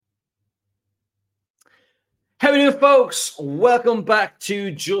How are you, folks? Welcome back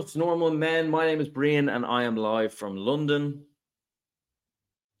to Just Normal Men. My name is Brían, and I am live from London.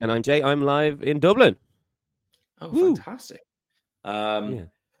 And I'm Jay. I'm live in Dublin. Oh, Woo. fantastic! Yeah.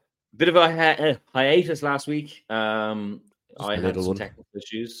 Bit of a hiatus last week. I had some one. technical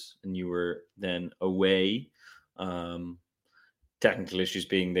issues, and you were then away. Technical issues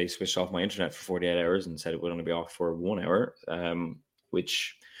being they switched off my internet for 48 hours and said it would only be off for 1 hour,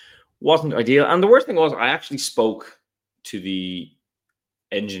 which wasn't ideal. And the worst thing was I actually spoke to the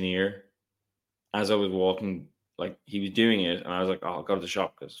engineer as I was walking, like he was doing it, and I was like, "Oh, I'll go to the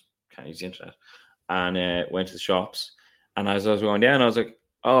shop because I can't use the internet." And went to the shops, and as I was going down, I was like,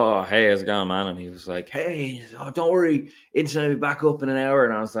 "Oh, hey, how's it going, man?" And he was like, "Hey, don't worry, internet will be back up in an hour."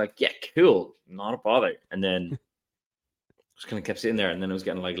 And I was like, "Yeah, cool, not a bother." And then just kind of kept sitting there, and then it was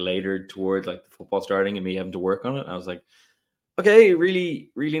getting like later towards like the football starting and me having to work on it. And I was like, "Okay, really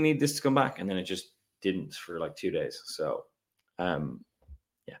need this to come back," and then it just didn't for like 2 days. So,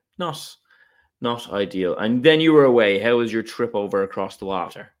 yeah, not ideal. And then you were away. How was your trip over across the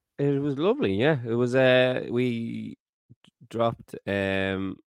water? It was lovely. Yeah, it was. We dropped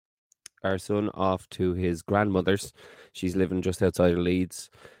our son off to his grandmother's. She's living just outside of Leeds,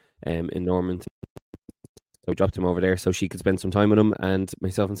 in Normanton. So we dropped him over there so she could spend some time with him. And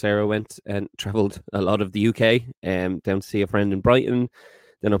myself and Sarah went and travelled a lot of the UK, down to see a friend in Brighton,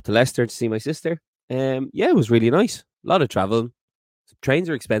 then up to Leicester to see my sister. Yeah, it was really nice. A lot of travel. Trains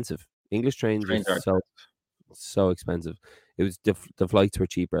are expensive. English trains are so expensive. It was the flights were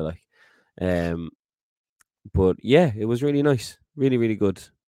cheaper, like, but yeah, it was really nice, really good,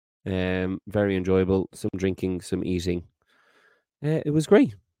 very enjoyable. Some drinking, some eating. It was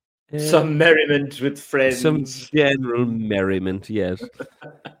great. Some merriment with friends. Some general merriment, yes.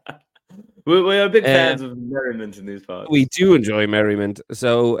 We are big fans of merriment in these parts. We do enjoy merriment.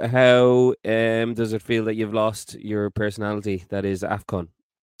 So, how does it feel that you've lost your personality? That is AFCON.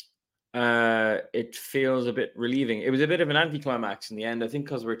 It feels a bit relieving. It was a bit of an anticlimax in the end. I think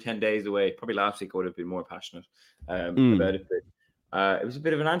because we're 10 days away. Probably last week I would have been more passionate about it. But it was a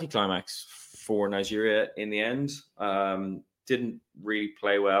bit of an anticlimax for Nigeria in the end. Didn't really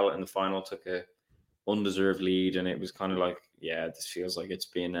play well in the final. Took a undeserved lead, and it was kind of like, yeah, this feels like it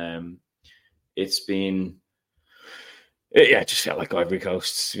just felt like Ivory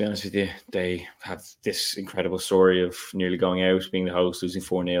Coast, to be honest with you. They have this incredible story of nearly going out, being the host, losing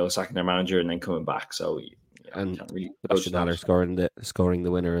 4-0, sacking their manager, and then coming back. So, and can't really scoring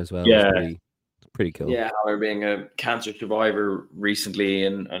the winner as well. Yeah, pretty cool. Yeah, however, being a cancer survivor recently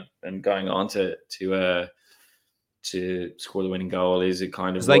and going on to score the winning goal is a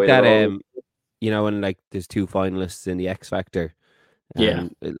kind of, it's like that. And like there's two finalists in the X Factor.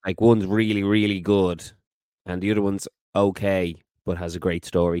 Like one's really good, and the other one's okay, but has a great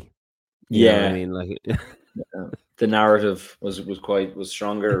story. You know what I mean, like the narrative was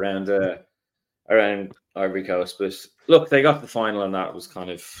stronger around Ivory Coast. But look, they got the final, and that was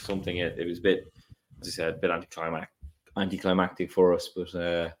kind of something. It was a bit, as I said, a bit anticlimactic for us. But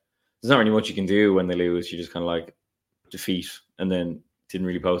there's not really much you can do when they lose. You just kind of like defeat, and then didn't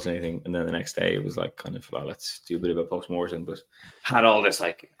really post anything. And then the next day it was like kind of, well, let's do a bit of a post-mortem, but had all this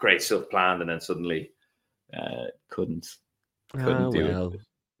like great stuff planned, and then suddenly couldn't do it.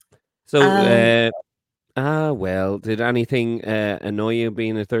 So well, did anything annoy you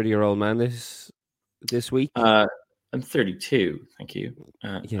being a 30-year-old man this week? I'm 32, thank you.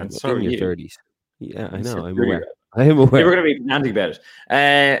 Yeah, and sorry, in your 30s. Yeah, I know. I'm aware. We're going to be anti about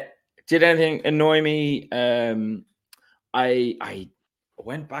it. Did anything annoy me? I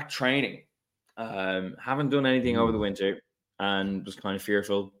went back training. Haven't done anything over the winter, and was kind of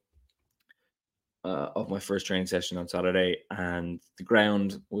fearful of my first training session on Saturday, and the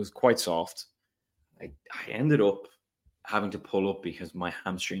ground was quite soft. I ended up having to pull up because my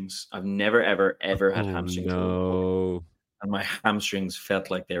hamstrings, I've never ever had hamstrings. No. And my hamstrings felt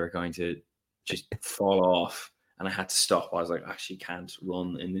like they were going to just fall off, and I had to stop. I was like, I actually can't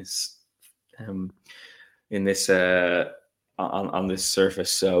run in this on this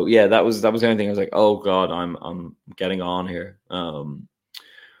surface. So yeah, that was the only thing. I was like, oh god, I'm getting on here.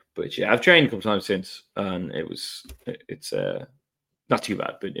 But yeah, I've trained a couple times since, and it's not too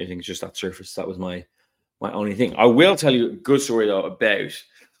bad. But I think it's just that surface. That was my only thing. I will tell you a good story though about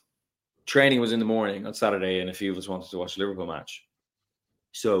training. Was in the morning on Saturday, and a few of us wanted to watch the Liverpool match.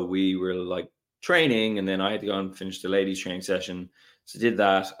 So we were like training, and then I had to go and finish the ladies' training session. So did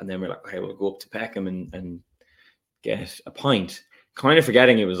that, and then we're like, okay, we'll go up to Peckham and get a pint. Kind of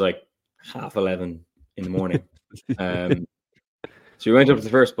forgetting it was like 11:30 in the morning. So we went up to the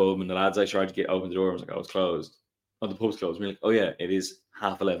first pub, and the lads I tried to get open the door. I was like, I was closed. Oh, the pub's closed. We're like, oh yeah, it is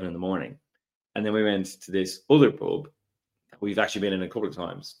 11:30 in the morning. And then we went to this other pub that we've actually been in a couple of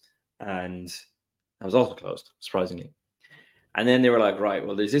times, and that was also closed, surprisingly. And then they were like, right,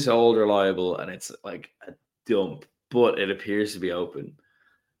 well, there's this old reliable, and it's like a dump, but it appears to be open.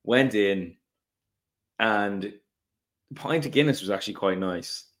 Went in, and the pint of Guinness was actually quite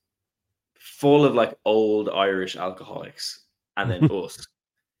nice, full of like old Irish alcoholics, and then us.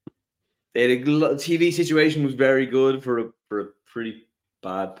 They had TV situation was very good for a pretty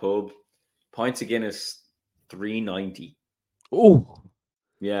bad pub. Pints of Guinness, $3.90. Oh,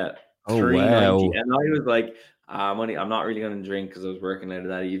 Yeah, oh $3.90, wow. and I was like, money. I'm not really going to drink because I was working later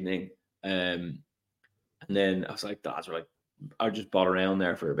that evening. And then I was like, that's right. I just bought around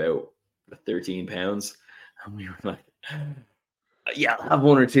there for about £13, and we were like, yeah, I'll have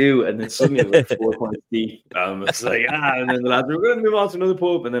one or two, and then suddenly it was like 4 pints deep. It's like, and then the lads were going to move on to another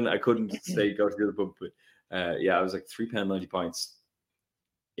pub, and then I couldn't stay go to the other pub. But yeah, I was like £3.90 pints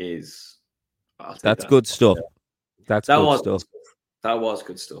is. I'll take That's that. good stuff. That's That good was stuff. that was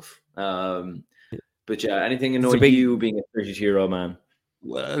good stuff. But yeah, anything It's a annoy big. you being a 32-year-old man?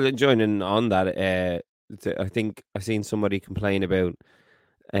 Well, joining on that, I think I seen somebody complain about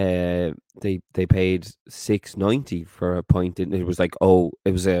they paid $6.90 for a pint, and it was like, oh,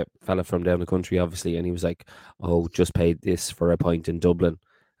 it was a fella from down the country, obviously, and he was like, oh, just paid this for a pint in Dublin,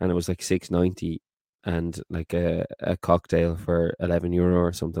 and it was like $6.90, and like a cocktail for €11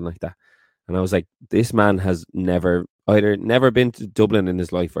 or something like that. And I was like, this man has either never been to Dublin in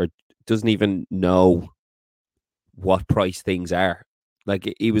his life or doesn't even know what price things are.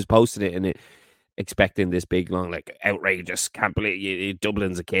 Like he was posting it and expecting this big long like outrageous, can't believe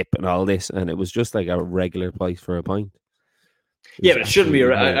Dublin's a kip and all this, and it was just like a regular price for a pint. Yeah, but it shouldn't be.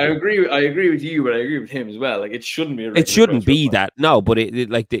 I Horrible. agree. I agree with you, but I agree with him as well. Like it shouldn't be. It shouldn't be that, no, but it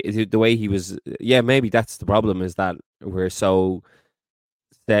like the way he was. Yeah, maybe that's the problem, is that we're so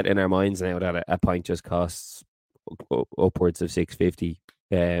set in our minds now that a pint just costs upwards of $6.50.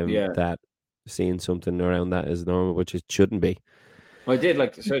 Yeah. That seeing something around that is normal, which it shouldn't be. Well, I did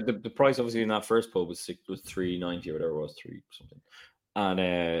like so the price obviously in that first pub was $3.90 or whatever it was, three something.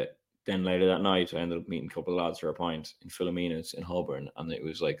 And then later that night I ended up meeting a couple of lads for a pint in Philomena's in Holborn, and it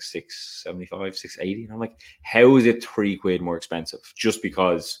was like $6.75, $6.80. And I'm like, how is it £3 more expensive just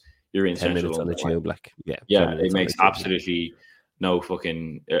because you're in 10 Central minutes on the London? tube, like Yeah, it makes absolutely no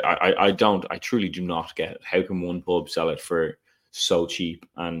fucking. I truly do not get it. How can one pub sell it for so cheap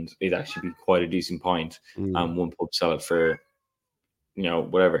and it actually be quite a decent pint, and one pub sell it for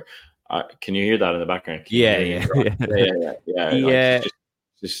whatever? Can you hear that in the background? Can you hear Yeah. like,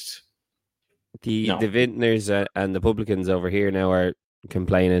 just the no. vintners and the publicans over here now are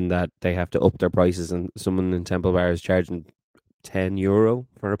complaining that they have to up their prices, and someone in Temple Bar is charging €10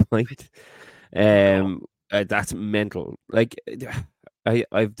 for a pint. That's mental. Like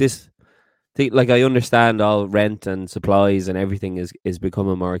I've this thing, like I understand all rent and supplies and everything is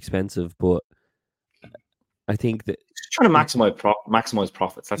becoming more expensive, but I think that Just trying to maximize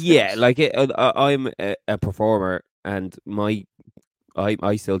profits. Let's be yeah, honest. like I'm a performer, and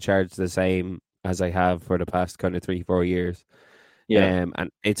I still charge the same as I have for the past kind of 3-4 years. Yeah,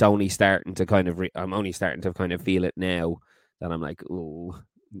 And it's only starting to kind of I'm only starting to kind of feel it now, that I'm like, oh,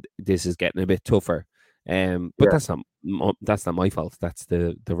 this is getting a bit tougher. But yeah. that's not my fault. That's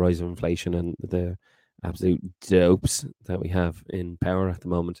the rise of inflation and the absolute dopes that we have in power at the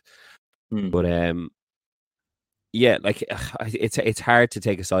moment. Hmm. But yeah, like it's hard to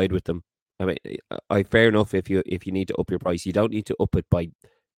take a side with them. I mean, fair enough if you need to up your price, you don't need to up it by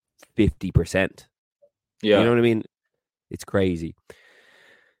 50%. You know Yeah. what I mean? It's crazy.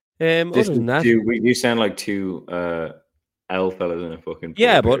 This Other is than that, you sound like two L fellas in a fucking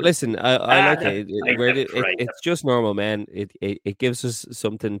yeah, pub but here. listen, I like That's it. like the price. It's just normal, man. It gives us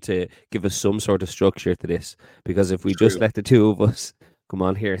something to give us some sort of structure to this, because if we just True. let the two of us come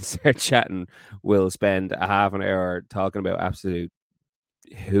on here and start chatting, we'll spend a half an hour talking about absolute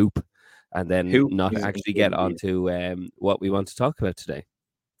hoop, and then Who not is actually get on to what we want to talk about today.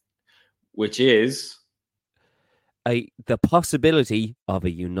 which is The possibility of a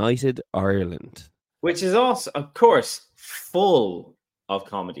united Ireland. also, of course, full of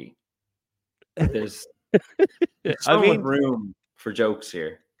comedy. There's I so much mean, room for jokes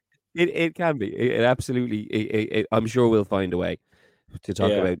here. it can be. It absolutely. I'm sure we'll find a way to talk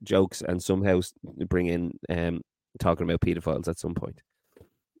Yeah. about jokes and somehow bring in talking about pedophiles at some point.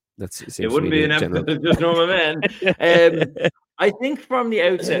 That It seems to wouldn't be be the an general. episode of Just Normal Men. I think from the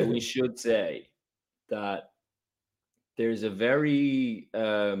outset we should say that there's a very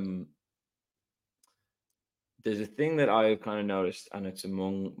there's a thing that I've kind of noticed, and it's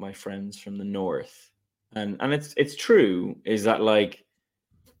among my friends from the north, and it's true, is that like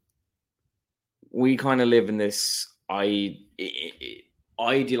we kind of live in this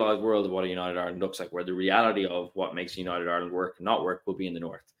idealized world of what a United Ireland looks like, where the reality of what makes United Ireland work and not work will be in the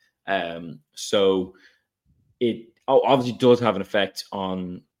north. So it obviously does have an effect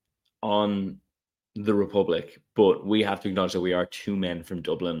on the Republic, but we have to acknowledge that we are two men from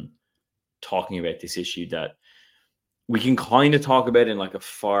Dublin talking about this issue that we can kind of talk about in like a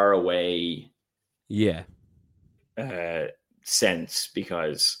far away sense,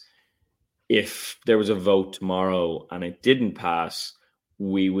 because if there was a vote tomorrow and it didn't pass,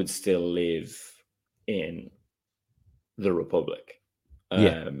 we would still live in the Republic.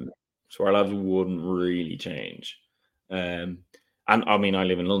 So our lives wouldn't really change. And I mean, I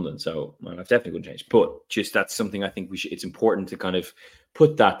live in London, so my life definitely wouldn't change. But just that's something I think it's important to kind of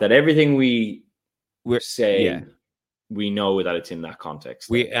put that everything we say, we know that it's in that context.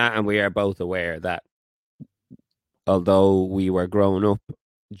 And we are both aware that although we were growing up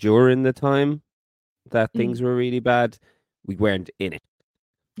during the time that things were really bad, we weren't in it.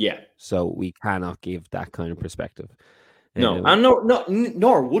 Yeah. So we cannot give that kind of perspective. No, and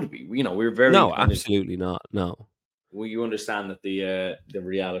nor would we. You know, we're very absolutely not. No. Well, you understand that the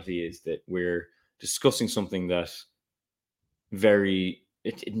reality is that we're discussing something that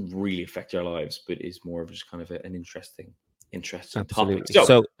it didn't really affect our lives, but is more of just kind of an interesting topic.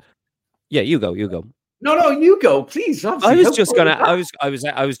 So yeah, you go. No, you go, please. I was just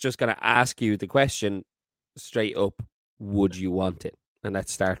gonna ask you the question straight up. Would you want it? And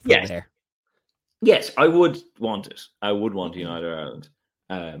let's start from there. Yes, I would want it. I would want United Ireland.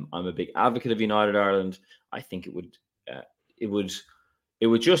 I'm a big advocate of United Ireland. I think it would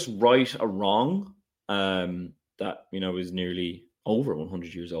just right a wrong that is nearly over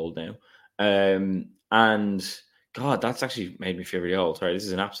 100 years old now. And God, that's actually made me feel really old. Sorry, this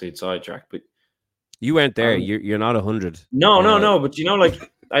is an absolute sidetrack, but you weren't there. You're not 100. No. But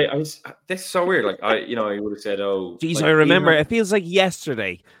I was. This is so weird. Like I would have said, "Oh, geez, I remember." It feels like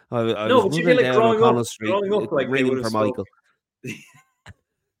yesterday. I was but you feel like growing up, like ringing for Michael.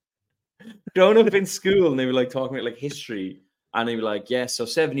 Growing up in school, and they were like talking about like history, and they were like, "Yes, so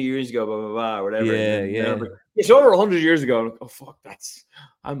 70 years ago, blah blah blah, or whatever." Yeah. Like, it's over 100 years ago. Like, oh fuck,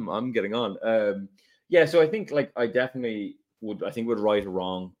 I'm getting on. So I think like I definitely would. I think would right or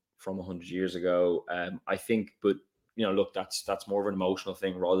wrong from 100 years ago. I think, but look, that's more of an emotional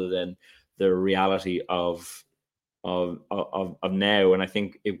thing rather than the reality of now. And I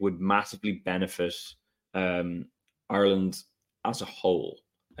think it would massively benefit Ireland as a whole.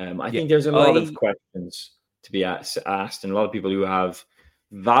 I think there's a lot of questions to be asked, and a lot of people who have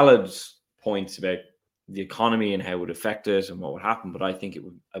valid points about the economy and how it would affect it and what would happen. But I think it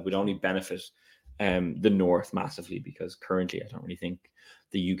would only benefit the North massively, because currently I don't really think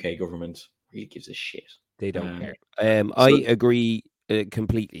the UK government really gives a shit. They don't care. I agree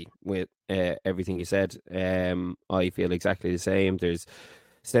completely with everything you said. I feel exactly the same. There's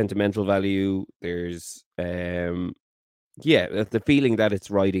sentimental value. There's the feeling that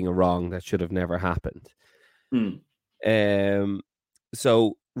it's righting a wrong that should have never happened.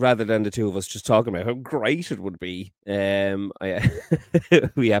 So rather than the two of us just talking about how great it would be,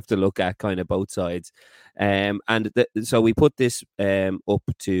 we have to look at kind of both sides. So we put this up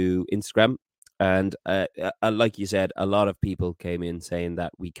to Instagram, and like you said, a lot of people came in saying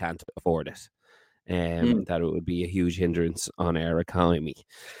that we can't afford it, that it would be a huge hindrance on our economy.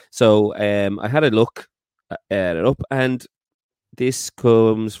 So I had a look at it up, and this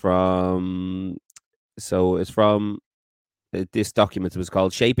comes from. So it's from this document. It was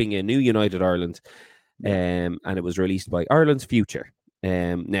called "Shaping a New United Ireland," and it was released by Ireland's Future.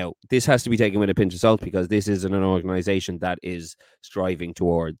 Now, this has to be taken with a pinch of salt, because this is an organisation that is striving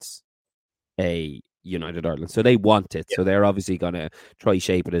towards a United Ireland. So they want it. Yeah. So they're obviously going to try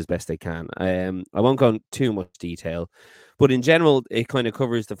shape it as best they can. I won't go into too much detail, but in general, it kind of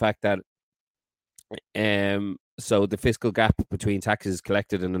covers the fact that so the fiscal gap between taxes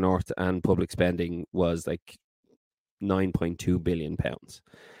collected in the North and public spending was like £9.2 billion.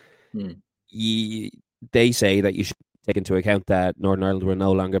 They say that you should take into account that Northern Ireland will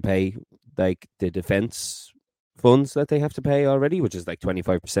no longer pay like the defence funds that they have to pay already, which is like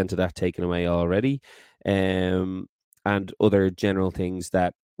 25% of that taken away already, and other general things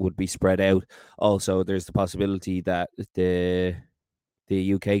that would be spread out. Also, there's the possibility that the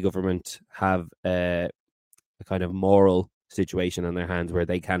UK government have a kind of moral situation on their hands where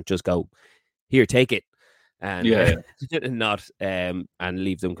they can't just go, here, take it, and not and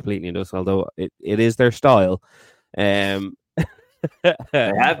leave them completely in dust, although it is their style. They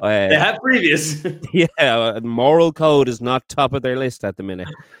have previous. Moral code is not top of their list at the minute,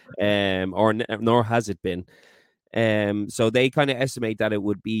 nor has it been. So they kind of estimate that it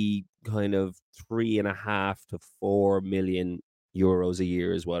would be kind of 3.5 to 4 million euros a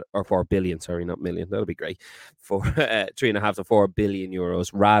year is what, or 4 billion, sorry, not million. That'll be great. For 3.5 to 4 billion euros,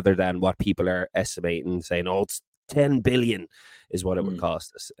 rather than what people are estimating, saying, oh, it's 10 billion is what it would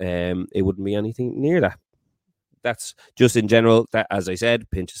cost us. It wouldn't be anything near that. That's just in general, that, as I said,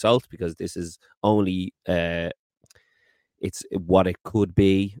 pinch of salt, because this is only it's what it could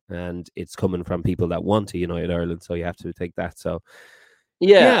be, and it's coming from people that want to unite Ireland, so you have to take that. So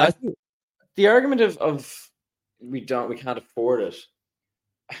Yeah, I think the argument of we can't afford it,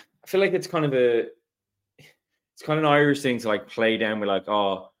 I feel like it's kind of an Irish thing to like play down with, like,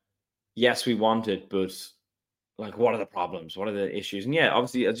 oh yes, we want it, but like, what are the problems? What are the issues? And yeah,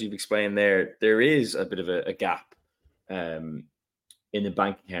 obviously, as you've explained there is a bit of a gap in the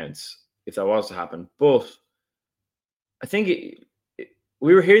bank accounts if that was to happen. But I think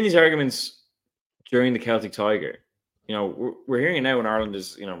we were hearing these arguments during the Celtic Tiger. You know, we're hearing it now when Ireland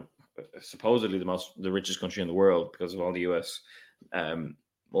is, you know, supposedly the richest country in the world because of all the US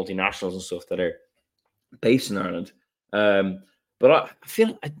multinationals and stuff that are based in Ireland. But I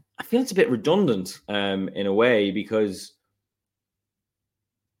feel it's a bit redundant in a way, because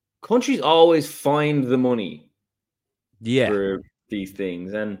countries always find the money for these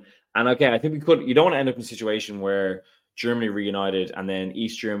things. And okay, I think you don't want to end up in a situation where Germany reunited and then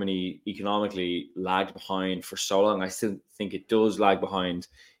East Germany economically lagged behind for so long. I still think it does lag behind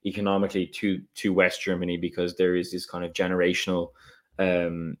economically to West Germany, because there is this kind of generational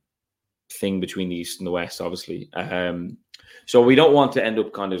thing between the East and the West, obviously. So we don't want to end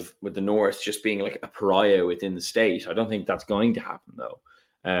up kind of with the North just being like a pariah within the state. I don't think that's going to happen, though.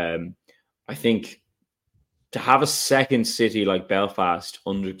 I think to have a second city like Belfast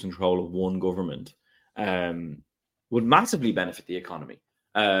under control of one government would massively benefit the economy.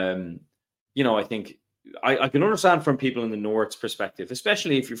 You know, I think I can understand from people in the North's perspective,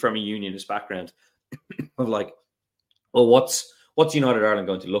 especially if you're from a unionist background, of like, well, what's United Ireland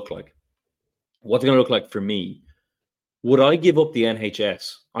going to look like? What's it going to look like for me? Would I give up the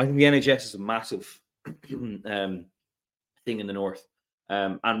NHS? I think the NHS is a massive thing in the North,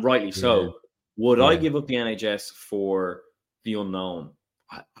 and rightly so. Would I give up the NHS for the unknown?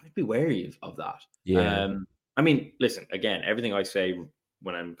 I'd be wary of that. I mean, listen, again, everything I say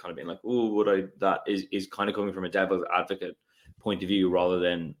when I'm kind of being like, oh, would I? That is kind of coming from a devil's advocate point of view, rather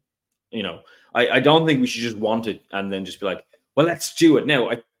than, you know, I don't think we should just want it and then just be like, well, let's do it now.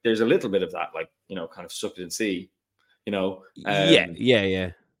 There's a little bit of that, like, you know, kind of suck it and see, you know.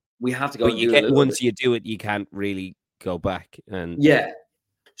 Yeah. We have to go But and you do get, a little once bit. you do it, you can't really go back. And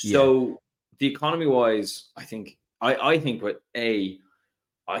So the economy wise, I think what I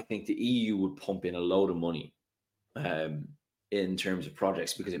think the EU would pump in a load of money in terms of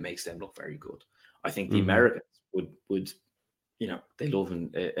projects, because it makes them look very good. I think the Americans would, you know, they love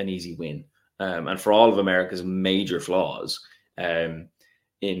an easy win. And for all of America's major flaws in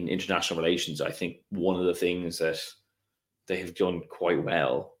international relations, I think one of the things that they have done quite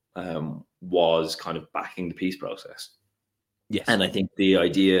well was kind of backing the peace process. Yes. And I think the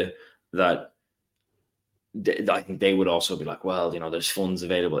idea that I think they would also be like, well, you know, there's funds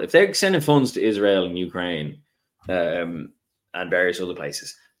available. If they're sending funds to Israel and Ukraine and various other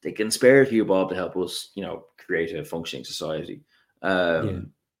places, they can spare a few bob to help us, you know, create a functioning society.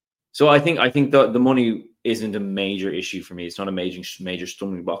 So I think the money isn't a major issue for me. It's not a major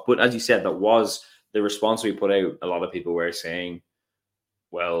stumbling block. But as you said, that was the response we put out. A lot of people were saying,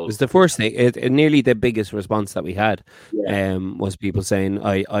 well, it was the first thing, nearly the biggest response that we had, was people saying,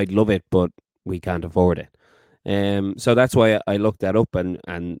 I'd love it, but we can't afford it. So that's why I looked that up,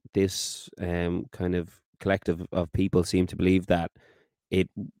 and this kind of collective of people seem to believe that it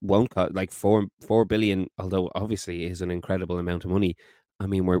won't cost like 4 billion, although obviously is an incredible amount of money. I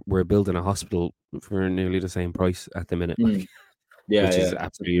mean, we're building a hospital for nearly the same price at the minute, which is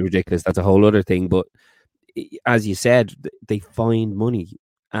absolutely ridiculous. That's a whole other thing. But as you said, they find money,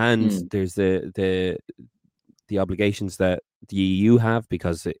 and there's the obligations that the EU have,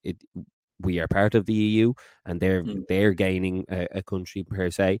 because we are part of the EU, and they're gaining a country per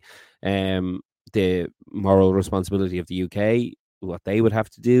se. The moral responsibility of the UK, what they would have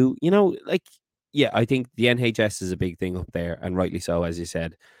to do, you know, like, I think the NHS is a big thing up there, and rightly so, as you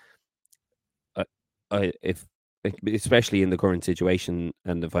said. If especially in the current situation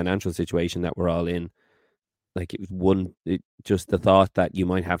and the financial situation that we're all in, like, just the thought that you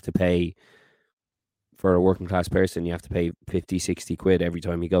might have to pay for a working class person, you have to pay 50, 60 quid every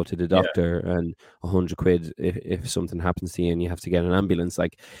time you go to the doctor, and 100 quid if something happens to you and you have to get an ambulance.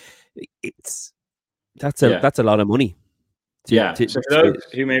 Like, that's a lot of money. Yeah. So for those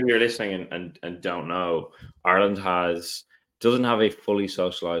who maybe are listening and don't know, Ireland doesn't have a fully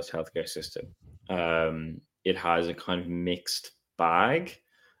socialized healthcare system. It has a kind of mixed bag.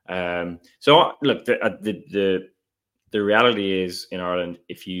 So look, the reality is in Ireland,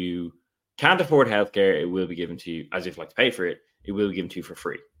 if you can't afford healthcare, it will be given to you as if like to pay for it. It will be given to you for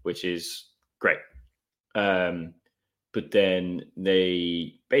free, which is great. But then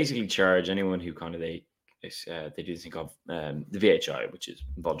they basically charge anyone who kind of they do think of the VHI, which is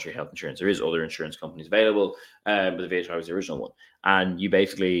voluntary health insurance. There is other insurance companies available, but the VHI was the original one, and you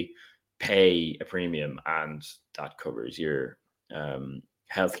basically pay a premium, and that covers your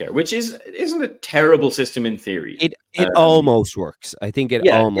healthcare, which isn't a terrible system in theory. It almost works. I think it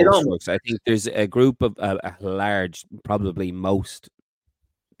almost works. I think there's a group of a large, probably most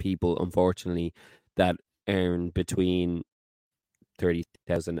people, unfortunately, that earn between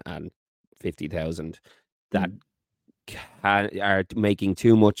 30,000 and 50,000 that are making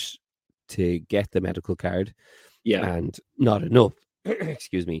too much to get the medical card, and not enough.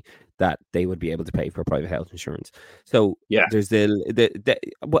 Excuse me, that they would be able to pay for private health insurance. So there's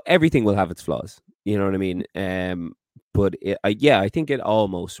but everything will have its flaws. You know what I mean? But I think it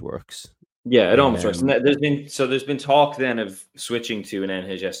almost works. Yeah, it almost works. And there's been talk then of switching to an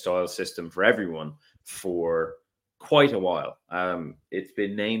NHS style system for everyone for quite a while. It's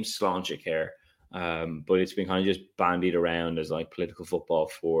been named Sláinte Care, but it's been kind of just bandied around as like political football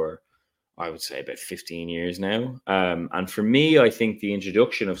for, I would say, about 15 years now. And for me, I think the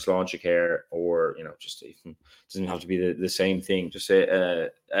introduction of Sláinte Care, or just even doesn't have to be the same thing, just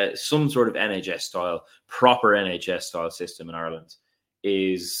some sort of NHS style, proper NHS style system in Ireland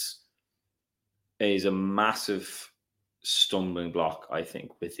is a massive stumbling block, I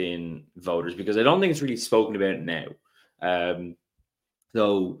think, within voters, because I don't think it's really spoken about now.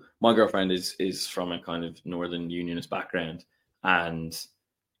 So my girlfriend is from a kind of Northern Unionist background, and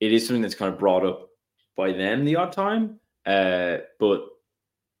it is something that's kind of brought up by them the odd time. But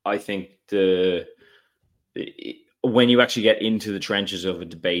I think when you actually get into the trenches of a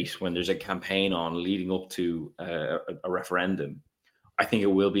debate, when there's a campaign on leading up to a referendum, I think it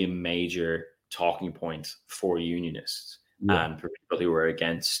will be a major talking point for unionists and for people who are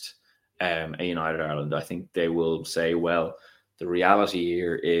against a United Ireland. I think they will say, well, the reality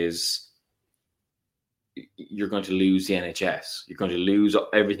here is you're going to lose the NHS. You're going to lose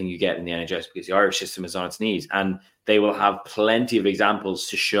everything you get in the NHS because the Irish system is on its knees. And they will have plenty of examples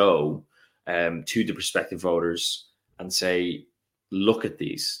to show to the prospective voters and say, look at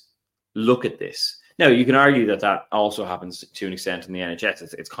these, look at this. Now, you can argue that also happens to an extent in the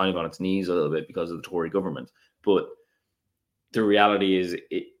NHS. It's kind of on its knees a little bit because of the Tory government. But the reality is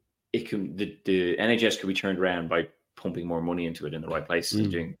the NHS can be turned around by pumping more money into it in the right places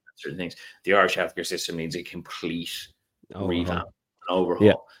and doing certain things. The Irish healthcare system needs a complete revamp, an overhaul.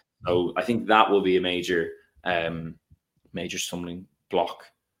 Yeah. So I think that will be a major stumbling block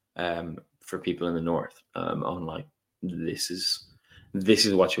for people in the north. On like, this is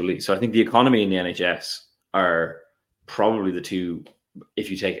what you'll lead. So I think the economy and the NHS are probably the two,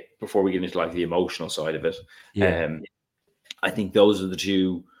 if you take it before we get into like the emotional side of it. I think those are the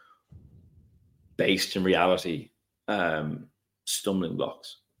two based in reality stumbling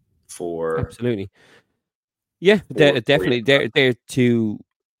blocks for absolutely. Yeah, definitely. They're two.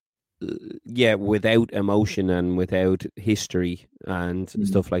 Without emotion and without history and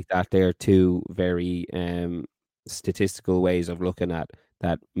stuff like that, they're two very statistical ways of looking at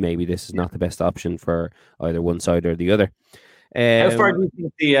that. Maybe this is not the best option for either one side or the other. How far do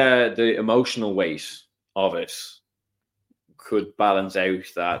you think the emotional weight of it could balance out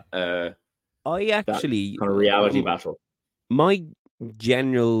that? I actually that kind of reality battle. My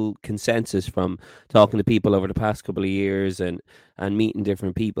general consensus from talking to people over the past couple of years and meeting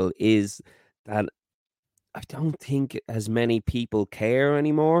different people is that I don't think as many people care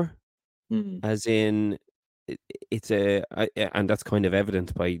anymore. As in, it's and that's kind of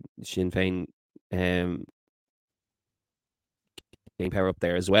evident by Sinn Féin getting power up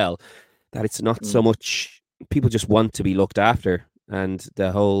there as well. That it's not so much people just want to be looked after, and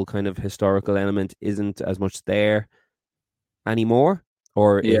the whole kind of historical element isn't as much there anymore.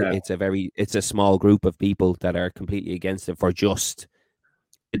 Or it's a small group of people that are completely against it for just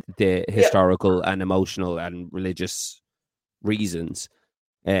the historical and emotional and religious reasons.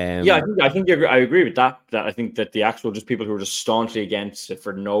 I think I agree with that. That I think that the actual just people who are just staunchly against it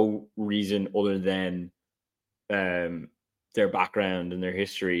for no reason other than their background and their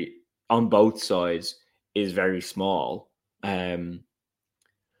history on both sides is very small. But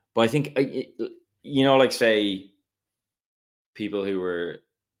I think like say people who were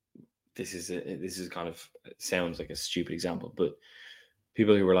this is kind of sounds like a stupid example, but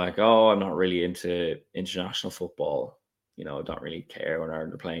people who were like, "Oh, I'm not really into international football. I don't really care when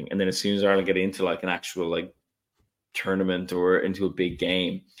Ireland are playing." And then as soon as Ireland get into like an actual like tournament or into a big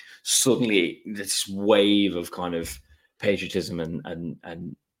game, suddenly this wave of kind of patriotism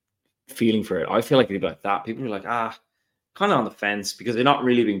and feeling for it. I feel like it'd be like that. People are like, kind of on the fence because they're not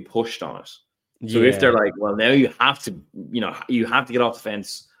really being pushed on it. So if they're like, well, now you have to get off the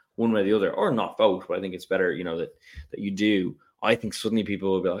fence one way or the other, or not vote, but I think it's better, that you do. I think suddenly people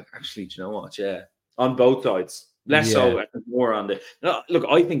will be like, actually, do you know what? Yeah, on both sides. Less so, I think more on the. Look,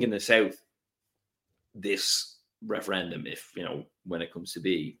 I think in the South, this referendum, if when it comes to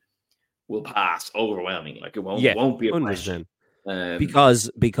be, will pass overwhelming. Like it won't be a 100%. Question.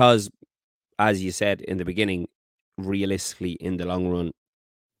 Because, as you said in the beginning, realistically, in the long run,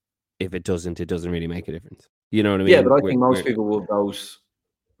 if it doesn't really make a difference. You know what I mean? Yeah, but I think most people will vote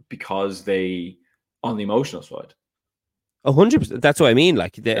because they on the emotional side. 100%. That's what I mean.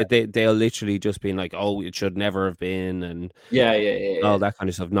 Like they'll literally just be like, "Oh, it should never have been," and all that kind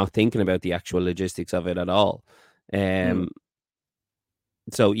of stuff, not thinking about the actual logistics of it at all.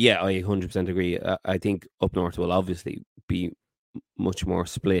 So yeah, I 100% agree. I think up north will obviously be much more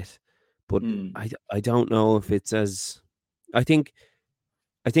split, but I don't know if it's as. I think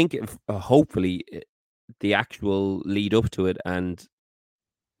if, hopefully the actual lead up to it and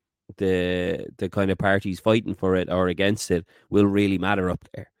the kind of parties fighting for it or against it will really matter up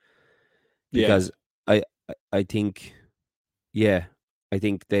there, because I think I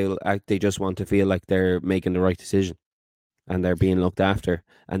think they just want to feel like they're making the right decision and they're being looked after,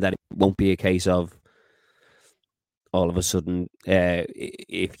 and that it won't be a case of all of a sudden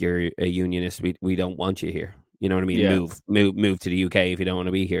if you're a unionist, we don't want you here. You know what I mean? Move to the UK if you don't want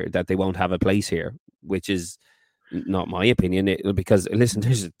to be here. That they won't have a place here, which is not my opinion. Because listen,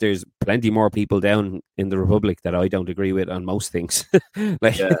 there's plenty more people down in the Republic that I don't agree with on most things.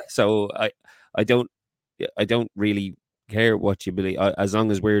 So I don't really care what you believe, as long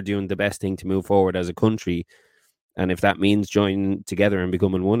as we're doing the best thing to move forward as a country. And if that means joining together and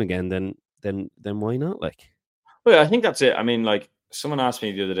becoming one again, then why not? Like, well, I think that's it. I mean, like someone asked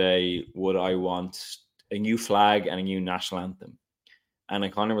me the other day, would I want a new flag and a new national anthem? And I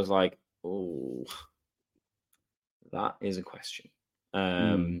kind of was like, oh, that is a question.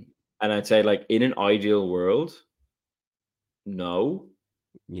 And I'd say, like, in an ideal world, no.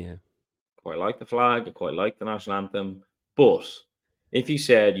 Yeah. Quite like the flag. I quite like the national anthem. But if you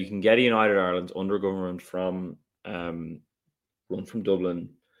said you can get a United Ireland under government from one from Dublin,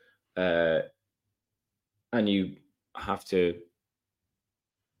 and you have to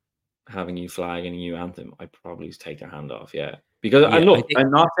have a new flag and a new anthem, I'd probably just take their hand off. Yeah. Because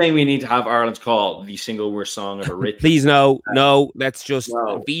I'm not saying we need to have Ireland's Call the single worst song ever written. Please, no. Let's just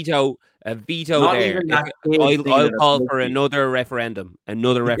veto not there. I'll call for another referendum. If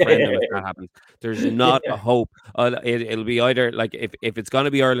that happens. There's not a hope. It'll be either like if it's going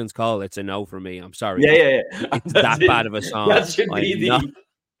to be Ireland's Call, it's a no for me. I'm sorry. Yeah. It's that bad of a song. That should be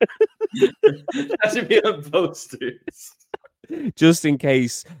that should be on posters. Just in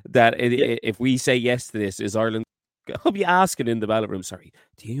case that if we say yes to this, is Ireland? I'll be asking in the ballot room. Sorry,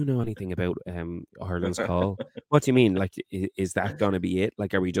 do you know anything about Ireland's Call? What do you mean? Like, is that going to be it?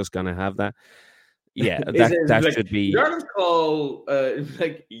 Like, are we just going to have that? Yeah, that like, should be Ireland's Call.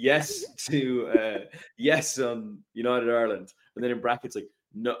 Like yes to yes on United Ireland, and then in brackets like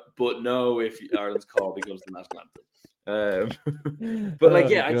no, but no if Ireland's Call becomes the national anthem. But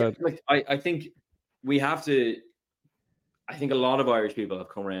like I think we have to. I think a lot of Irish people have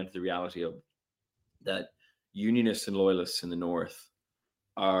come around to the reality of that unionists and loyalists in the North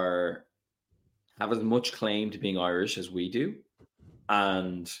have as much claim to being Irish as we do,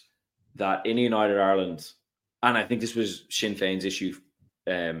 and that in United Ireland, and I think this was Sinn Féin's issue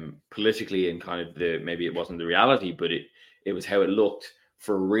politically, and kind of maybe it wasn't the reality, but it was how it looked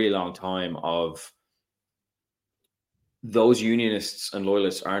for a really long time. Of those unionists and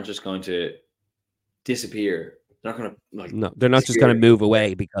loyalists aren't just going to disappear. They're not going to no, they're not just going to move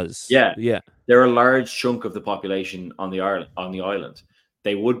away because they're a large chunk of the population on the island.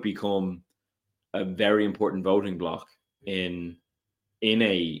 They would become a very important voting bloc in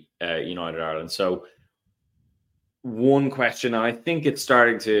a United Ireland. So one question, and I think it's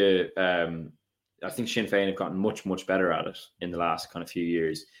starting to. I think Sinn Féin have gotten much better at it in the last kind of few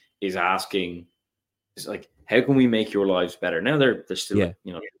years. Is asking, it's like, how can we make your lives better? Now they're still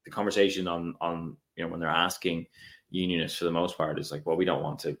the conversation on when they're asking unionists for the most part is like, well, we don't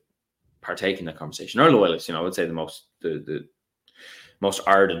want to partake in that conversation. Or loyalists, I would say the most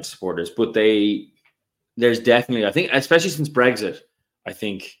ardent supporters, but there's definitely, I think, especially since Brexit, I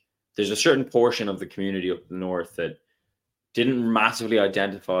think there's a certain portion of the community up the north that didn't massively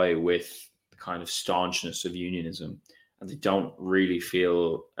identify with the kind of staunchness of unionism, and they don't really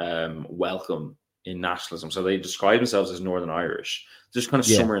feel welcome in nationalism. So they describe themselves as Northern Irish, just kind of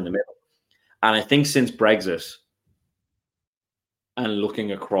somewhere in the middle. And I think since Brexit, and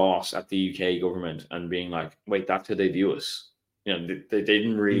looking across at the UK government and being like, wait, that's how they view us. You know, they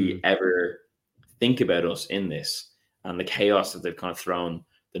didn't really ever think about us in this, and the chaos that they've kind of thrown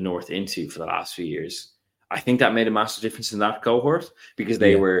the North into for the last few years. I think that made a massive difference in that cohort, because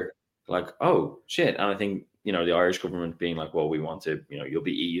they were like, oh shit. And I think, you know, the Irish government being like, well, we want to, you know, you'll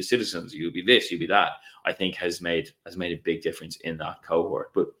be EU citizens, you'll be this, you'll be that, I think has made a big difference in that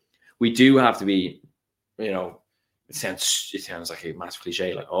cohort. But we do have to be, you know, it sounds like a massive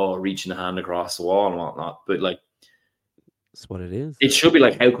cliche, like, oh, reaching the hand across the wall and whatnot. But like, that's what it is. It should be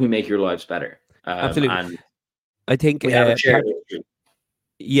like, how can we make your lives better? Absolutely. And I think we have a shared history.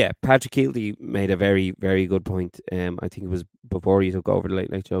 Yeah, Patrick Keelty made a very, very good point. I think it was before he took over the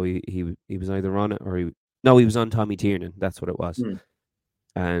Late Night Show. He was either on it or he was on Tommy Tiernan. That's what it was.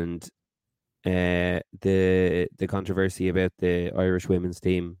 And the controversy about the Irish women's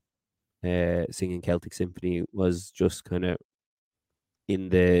team singing Celtic Symphony was just kind of in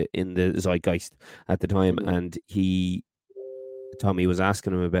the zeitgeist at the time. And Tommy was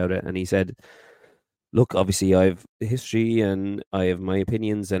asking him about it, and he said, look, obviously I have history and I have my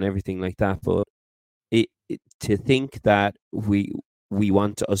opinions and everything like that, but to think that we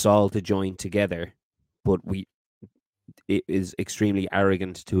want us all to join together, but it is extremely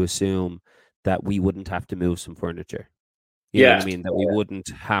arrogant to assume that we wouldn't have to move some furniture. You know what I mean? That we wouldn't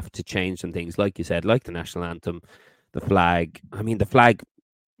have to change some things, like you said, like the national anthem, the flag. I mean, the flag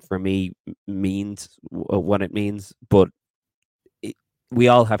for me means what it means, but we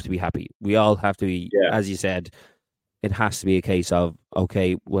all have to be happy. We all have to be, as you said, it has to be a case of,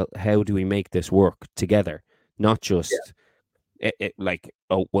 okay, well, how do we make this work together? Not just like,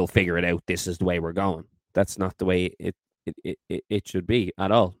 oh, we'll figure it out. This is the way we're going. That's not the way it should be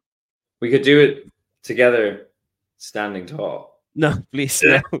at all. We could do it together, standing tall. No, please,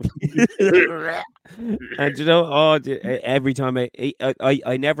 no. And you know, every time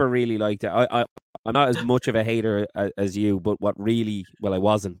I never really liked it. I'm not as much of a hater as you, but I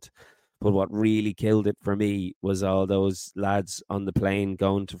wasn't. But what really killed it for me was all those lads on the plane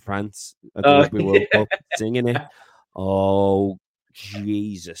going to France at the Rugby World Cup singing it. Oh,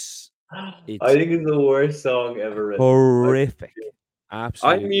 Jesus. I think it's the worst song ever written. Horrific.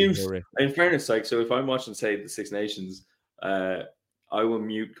 Absolutely horrific. In fairness, like, so if I'm watching, say, the Six Nations, I will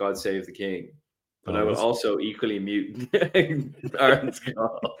mute God Save the King. But I will also equally mute Ireland's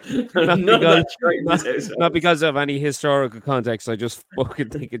call. Not because of any historical context. I just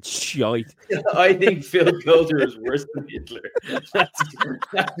fucking think it's shite. I think Phil Coulter is worse than Hitler.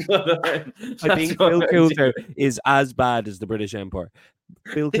 I think Phil Coulter is as bad as the British Empire.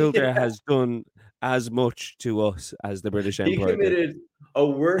 Phil Coulter has done as much to us as the British Empire. He committed a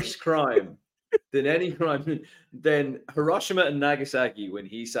worse crime than any crime than Hiroshima and Nagasaki when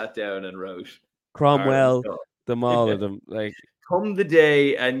he sat down and wrote Cromwell, them all of them. Like, come the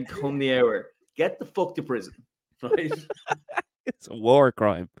day and come the hour. Get the fuck to prison. Right? It's a war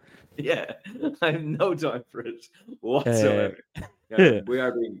crime. Yeah, I have no time for it whatsoever.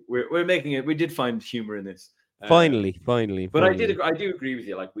 We're making it. We did find humor in this. Finally. But I do agree with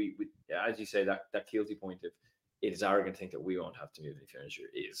you. Like, we as you say, that guilty point of it is arrogant to think that we won't have to move any furniture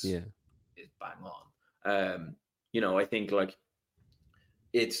is bang on. You know, I think like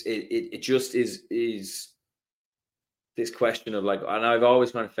it just is this question of like, and I've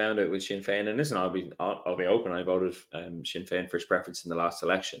always kind of found it with Sinn Féin, and listen, I'll be open. I voted Sinn Féin first preference in the last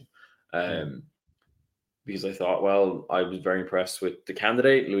election, because I thought, well, I was very impressed with the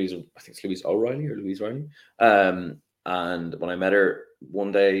candidate, Louise O'Reilly. And when I met her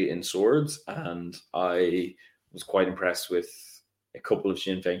one day in Swords, and I was quite impressed with a couple of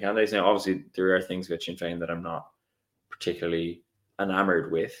Sinn Féin candidates. Now, obviously, there are things about Sinn Féin that I'm not particularly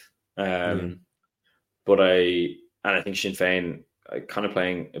enamored with, but I think Sinn Féin kind of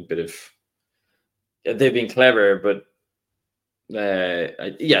playing a bit of. They've been clever, but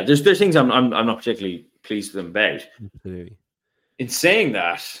there's things I'm not particularly pleased with them about. Absolutely. In saying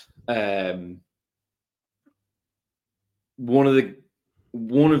that, one of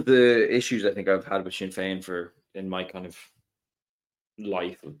the issues I think I've had with Sinn Féin in my kind of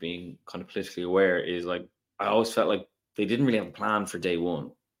life of being kind of politically aware is like, I always felt like they didn't really have a plan for day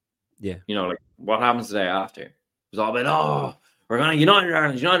one. Yeah. You know, like, what happens the day after? It was all about, we're going to United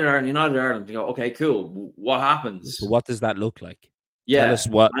Ireland. You go, okay, cool. What happens? So what does that look like? Yeah. Tell us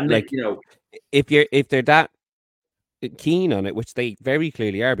what, and like, you know, if they're that keen on it, which they very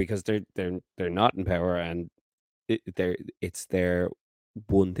clearly are, because they're not in power, and it's their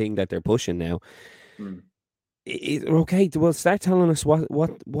one thing that they're pushing now. Mm. Okay, well, start telling us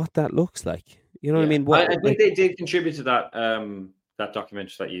what that looks like. You know what I Yeah, mean? I What, think like, they did contribute to that that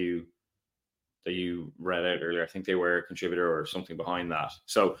documentary that you read out earlier. I think they were a contributor or something behind that.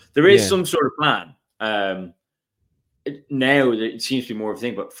 So there is yeah. some sort of plan. Now it seems to be more of a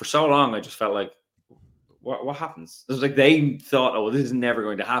thing, but for so long I just felt like, what happens? It was like they thought, oh, well, this is never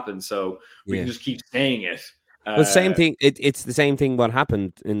going to happen, so we can Yeah. just keep saying it. Well, same thing. It's the same thing. What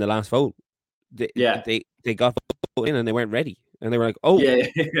happened in the last vote? Yeah, They got voted in and they weren't ready, and they were like, "Oh, yeah,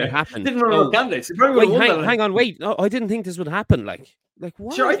 it yeah. happened." Didn't run enough Oh, candidates. They probably would wait, have won that. hang on, wait. No, I didn't think this would happen. Like Sure, I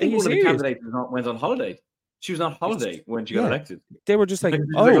what? Are think you one of the serious? candidates went on holiday. She was on holiday when she got Yeah, elected. they were just like, She's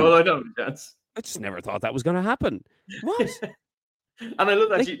like, "Oh, oh, I don't have a chance. I just never thought that was going to happen." What? And I love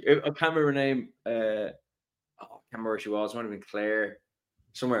that Like, I can't remember her name. I can't remember where she was. It might have been Claire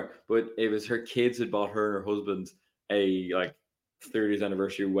somewhere, but it was her kids had bought her and her husband a like 30th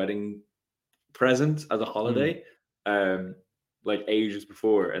anniversary wedding present as a holiday, like ages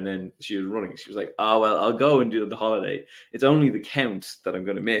before. And then she was running. She was like, "Oh well, I'll go and do the holiday. It's only the count that I'm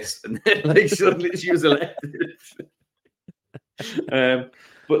going to miss." And then like suddenly she was elected. But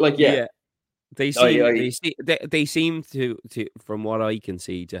like yeah, yeah, they seem I they seem to from what I can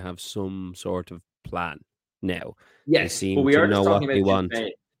see, to have some sort of plan now. They yes, but seem we to are just know what talking about they Sinn want.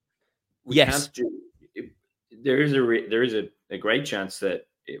 Féin. We Yes. can't do. There is a great chance that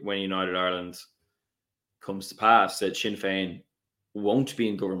when United Ireland comes to pass, that Sinn Féin won't be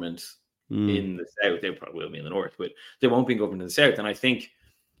in government in the south. They probably will be in the north, but they won't be in government in the south. And I think,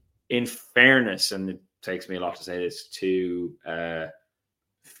 in fairness, and it takes me a lot to say this to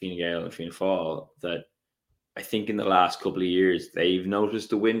Fine Gael and Fianna Fáil, that I think in the last couple of years they've noticed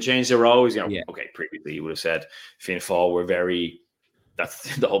the wind change. They were always, Yeah. okay, previously you would have said Fianna Fáil were very.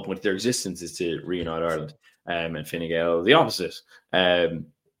 That's the whole point of their existence, is to reunite Ireland, and Fine Gael the opposite.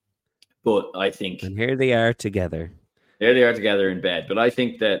 But I think And here they are together. there they are together in bed. But I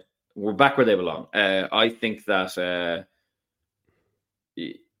think that we're back where they belong. I think that Fianna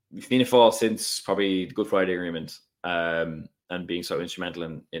Fáil, since probably the Good Friday Agreement, and being so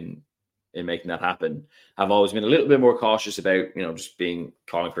instrumental in making that happen, have always been a little bit more cautious about just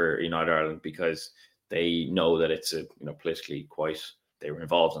calling for United Ireland, because they know that it's a politically quite. They were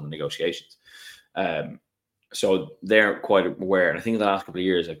involved in the negotiations. So they're quite aware. And I think in the last couple of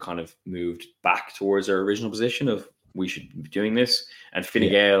years, I've kind of moved back towards their original position of we should be doing this. And Fine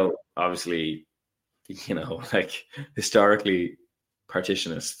Gael, obviously, like historically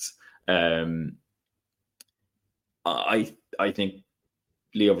partitionists. I think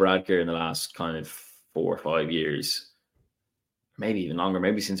Leo Varadkar in the last kind of 4 or 5 years, maybe even longer,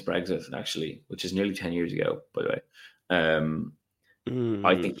 maybe since Brexit, actually, which is nearly 10 years ago, by the way.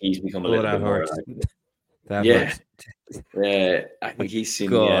 I think he's become a little bit more like, that yeah. hurts. I think he's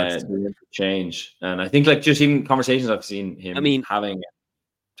seen God. the change, and I think like just even conversations I've seen him having,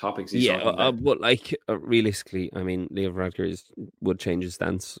 topics he's talking about. But like realistically, I mean, Leo Varadkar would change his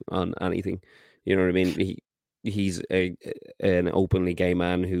stance on anything. You know what I mean? He's an openly gay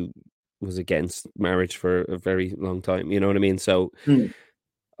man who was against marriage for a very long time. You know what I mean? So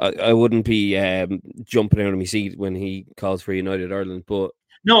I wouldn't be jumping out of my seat when he calls for United Ireland. But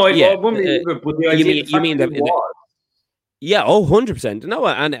no, yeah, but the idea, you mean that? Yeah, 100%. No,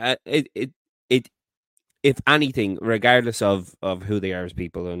 and it if anything, regardless of who they are as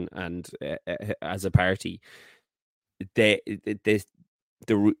people and as a party, they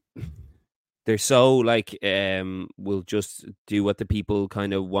they're so like will just do what the people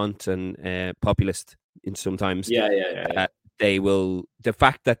kind of want, and populist in sometimes. Yeah. They will. The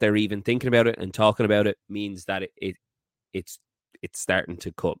fact that they're even thinking about it and talking about it means that it's starting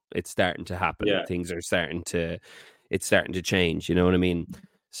to cut. It's starting to happen. Yeah. Things are starting to. It's starting to change. You know what I mean?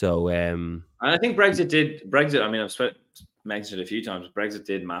 So, and I think Brexit. I mean, I've mentioned it a few times. Brexit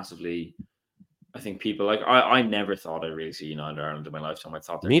did massively. I think people like I never thought I'd really see United Ireland in my lifetime. I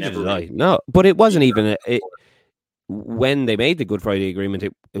thought there'd neither never did I. really No, but it wasn't even when they made the Good Friday Agreement.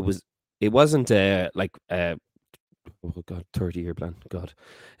 It wasn't like oh God, 30-year plan. God,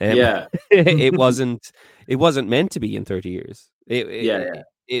 yeah. it wasn't meant to be in 30 years.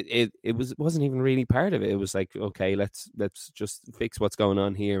 It wasn't even really part of it. It was like, okay, let's just fix what's going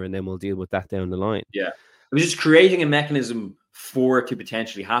on here, and then we'll deal with that down the line. Yeah, it was just creating a mechanism for it to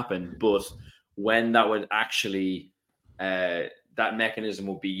potentially happen, but when that would actually that mechanism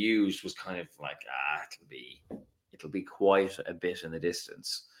would be used was kind of like it'll be quite a bit in the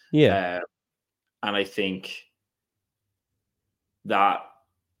distance. Yeah, and I think that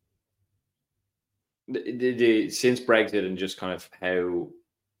since Brexit and just kind of how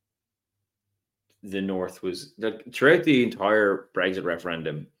the North was throughout the entire Brexit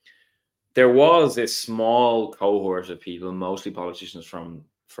referendum, there was a small cohort of people, mostly politicians from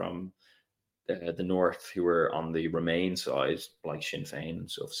the North, who were on the Remain side, like Sinn Féin and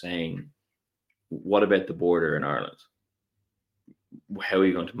stuff, saying, "What about the border in Ireland? How are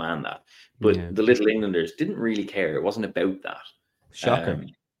you going to man that?" But the Little Englanders didn't really care. It wasn't about that.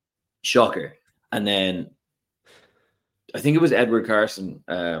 Shocker. And then I think it was Edward Carson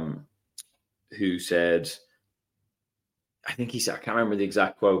who said, I can't remember the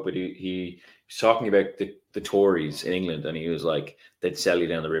exact quote, but he was talking about the Tories in England, and he was like, they'd sell you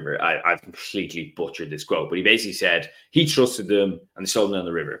down the river. I've completely butchered this quote, but he basically said he trusted them and they sold them down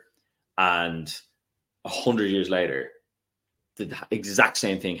the river. And 100 years later, the exact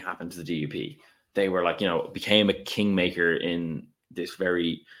same thing happened to the DUP. They were like, became a kingmaker in this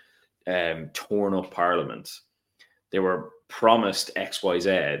very torn up parliament. They were promised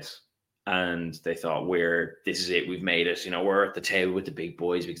XYZ, and they thought, this is it, we've made it. We're at the table with the big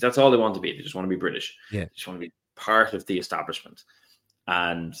boys, because that's all they want to be. They just want to be British. Yeah. They just want to be part of the establishment.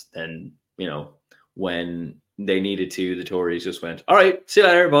 And then, when they needed to, the Tories just went, all right, see you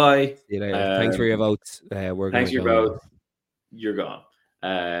later, bye. See you later. Thanks for your votes. Thanks for your vote. You're gone.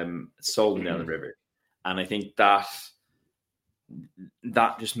 Sold them down the river. And I think that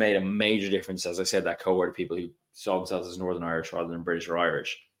just made a major difference. As I said, that cohort of people who saw themselves as Northern Irish rather than British or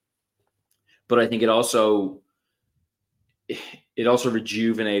Irish. But I think it also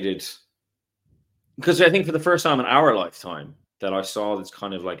rejuvenated, because I think for the first time in our lifetime that I saw this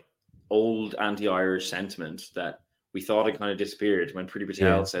kind of like old anti-Irish sentiment that we thought had kind of disappeared when Priti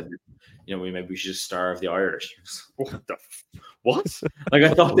Patel said, maybe we should just starve the Irish. What? Like,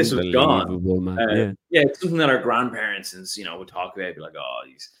 I thought this was gone. It's something that our grandparents would talk about, be like, oh,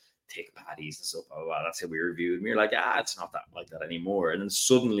 these thick patties and stuff, blah, blah, blah. That's how we reviewed. And we were like, it's not that like that anymore. And then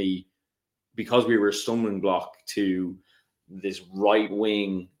suddenly, because we were a stumbling block to this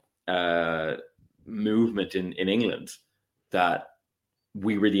right-wing movement in England, that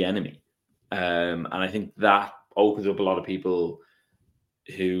we were the enemy. And I think that opens up a lot of people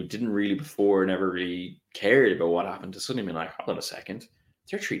who didn't really before, never really cared about what happened, to suddenly be like, hold on a second,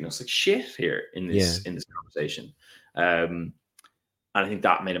 they're treating us like shit here in this conversation. And I think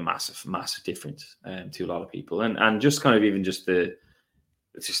that made a massive, massive difference to a lot of people. And just kind of even just the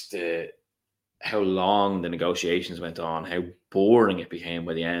how long the negotiations went on, how boring it became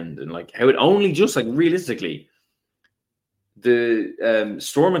by the end, and like how it only just like realistically, the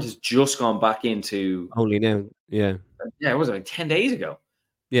Stormont has just gone back into only now. Yeah, it was like 10 days ago.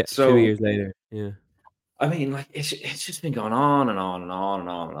 Yeah, so 2 years later. Yeah, I mean, like it's just been going on and on and on and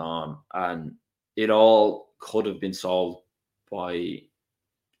on and on, and it all could have been solved by,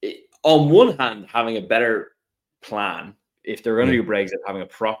 on one hand, having a better plan. If they're going to do Brexit, having a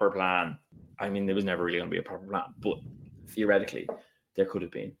proper plan. I mean, there was never really going to be a proper plan, but theoretically, there could have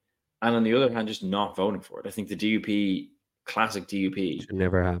been. And on the other hand, just not voting for it. I think the DUP, classic DUP, should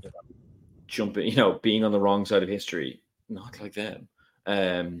never have jumping, being on the wrong side of history, not like them.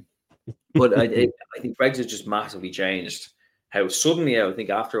 But I think Brexit just massively changed how suddenly, I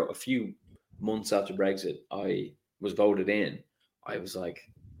think after a few months after Brexit, I was voted in. I was like,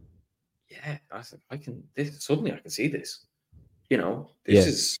 I can see this. This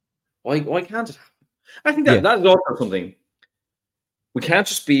is why can't it happen? I think that is also something. We can't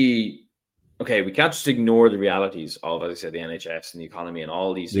just be okay. We can't just ignore the realities of, as I said, the NHS and the economy and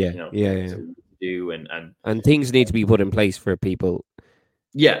all these things we do and things need to be put in place for people.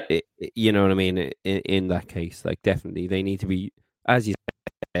 Yeah, you know what I mean. In that case, like, definitely they need to be, as you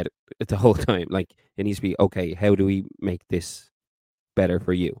said the whole time, like, it needs to be okay. How do we make this better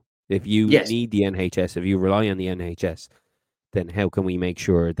for you? If you need the NHS, if you rely on the NHS, then how can we make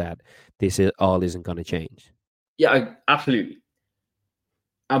sure that this isn't going to change? Yeah, absolutely.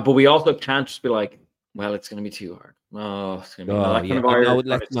 But we also can't just be like, well, it's going to be too hard. Oh, it's going to be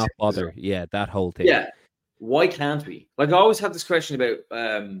let's not bother. Yeah, that whole thing. Yeah. Why can't we? Like, I always have this question about,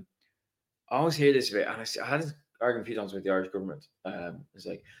 I always hear this about, and I had this argument a few times with the Irish government. It's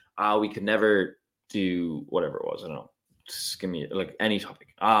like, we could never do whatever it was. I don't know. Just give me like any topic.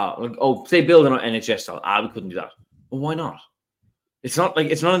 Say build an NHS style. We couldn't do that. Well, why not? It's not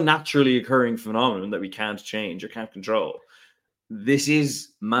a naturally occurring phenomenon that we can't change or can't control. This is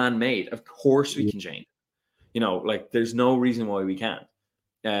man-made. Of course we can change. Like, there's no reason why we can't.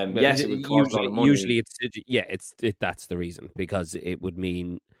 Yes, it would cost a lot of money. Usually that's the reason, because it would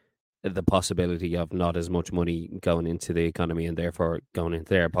mean the possibility of not as much money going into the economy and therefore going into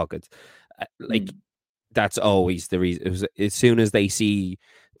their pockets. That's always the reason. As soon as they see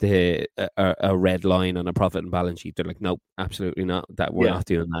a red line on a profit and balance sheet. They're like, nope, absolutely not. That we're not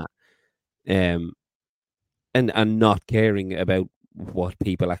doing that. And not caring about what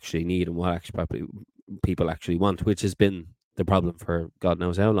people actually need and what people actually want, which has been the problem for God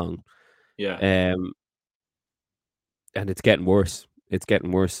knows how long. Yeah. And it's getting worse. It's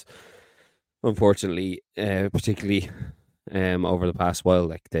getting worse, unfortunately, particularly over the past while.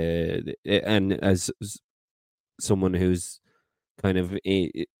 Like and as someone who's kind of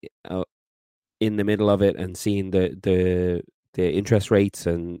in the middle of it and seeing the interest rates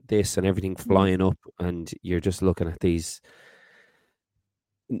and this and everything flying up, and you're just looking at these,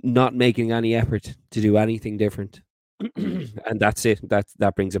 not making any effort to do anything different. And that's it.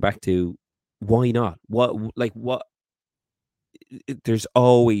 That brings it back to why not? What? There's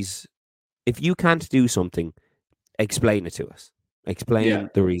always, if you can't do something, explain it to us. Explain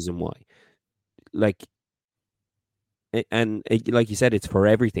the reason why. Like you said, it's for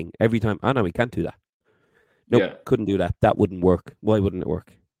everything. Every time, no, we can't do that. Nope, couldn't do that. That wouldn't work. Why wouldn't it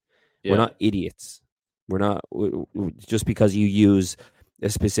work? We're not idiots. We're not, just because you use a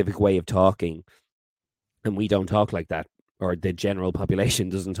specific way of talking and we don't talk like that, or the general population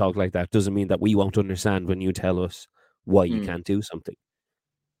doesn't talk like that, doesn't mean that we won't understand when you tell us why you can't do something.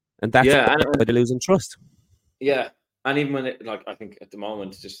 And that's why they're losing trust. Yeah. And even when I think at the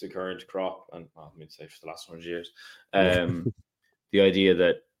moment, just the current crop, and I mean, say for the last 100 years, the idea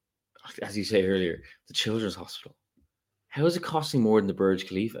that, as you say earlier, the children's hospital, how is it costing more than the Burj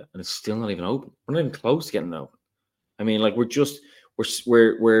Khalifa, and it's still not even open? We're not even close to getting open. I mean, like, we're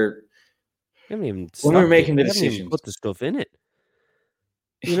haven't even when we're making the decisions, put the stuff in it.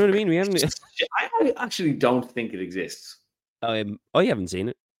 You know what I mean? We haven't. I actually don't think it exists. I haven't seen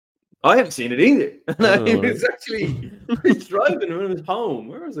it. I haven't seen it either. And I was actually driving when I was home.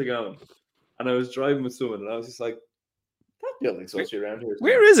 Where was I going? And I was driving with someone, and I was just like, that building's supposed to be around here.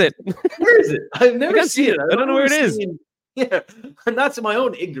 Where is it? Where is it? I've never seen it. I don't know where it is. Yeah, and that's my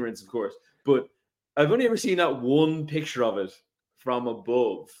own ignorance, of course. But I've only ever seen that one picture of it from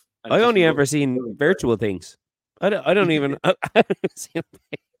above. I only ever seen virtual things. I don't even.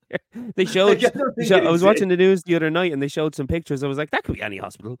 They showed. I was watching the news the other night, and they showed some pictures. I was like, that could be any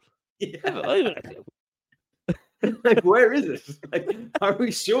hospital. Yeah. Like, where is it? Like, are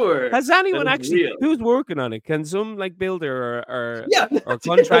we sure? Has anyone actually? Real? Who's working on it? Can some builder or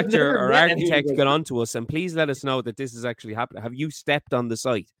contractor or architect get onto us and please let us know that this is actually happening? Have you stepped on the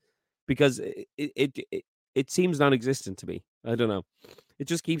site? Because it seems non-existent to me. I don't know. It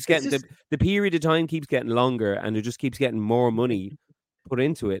just keeps getting the period of time keeps getting longer, and it just keeps getting more money put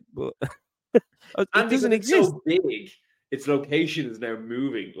into it. But it doesn't exist. So big. Its location is now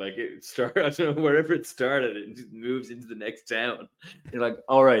moving. Like, it started, I don't know, wherever it started, it just moves into the next town. You're like,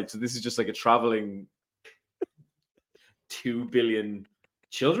 all right, so this is just like a traveling 2 billion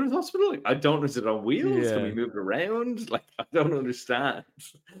children's hospital? Like, I don't know, is it on wheels? Can we move it around? Like, I don't understand.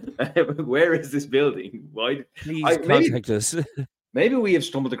 Where is this building? Why? Please contact us. Maybe we have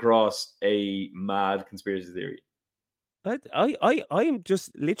stumbled across a mad conspiracy theory. I am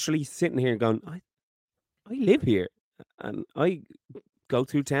just literally sitting here going, I live here. And I go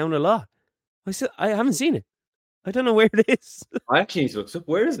through town a lot. I haven't seen it. I don't know where it is. I actually need to look this up.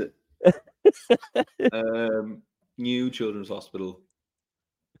 Where is it? New Children's Hospital.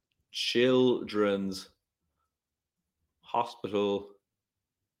 Children's Hospital,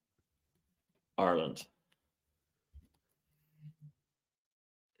 Ireland.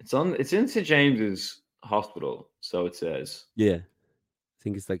 It's in St. James's Hospital, so it says. Yeah. I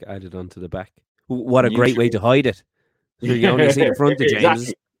think it's like added onto the back. What a great way to hide it. So you can only see the front of James.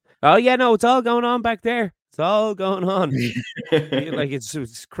 Exactly. Oh yeah, no, it's all going on back there. It's all going on. Like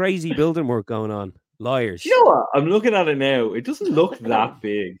it's crazy building work going on. Liars. You know what? I'm looking at it now. It doesn't look that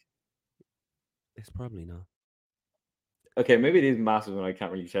big. It's probably not. Okay, maybe it is massive and I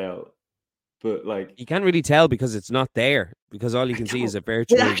can't really tell. But like, you can't really tell because it's not there. Because all you can see is a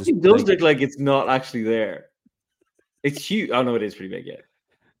virtual. It actually does look like it's not actually there. It's huge. Oh no, it is pretty big.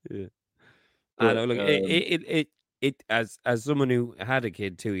 Yeah. But, I know. Look, it as someone who had a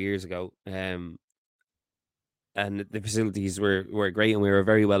kid 2 years ago, and the facilities were great and we were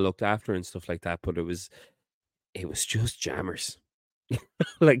very well looked after and stuff like that. But it was just jammers.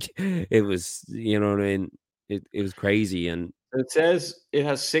 Like it was, you know what I mean? It was crazy. And it says it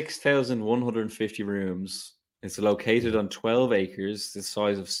has 6,150 rooms. It's located on 12 acres, the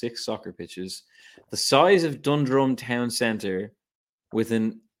size of 6 soccer pitches, the size of Dundrum Town Centre, with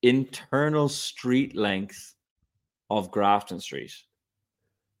an internal street length of Grafton Street.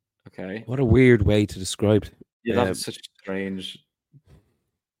 Okay. What a weird way to describe it. Yeah, that's such strange.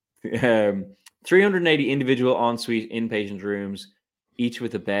 380 individual ensuite inpatient rooms, each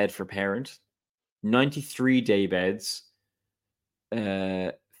with a bed for parent, 93 day beds,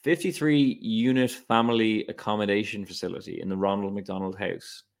 53 unit family accommodation facility in the Ronald McDonald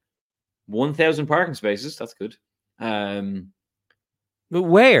House, 1,000 parking spaces. That's good. But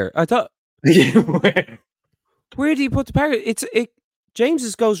where? I thought. Where do you put the park?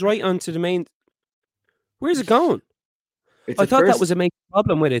 James's goes right onto the main. Where's it going? I thought that was a main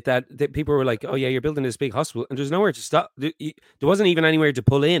problem with it, that people were like, "Oh yeah, you're building this big hospital, and there's nowhere to stop. There wasn't even anywhere to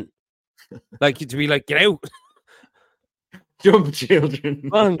pull in, like to be like, get out, jump, children.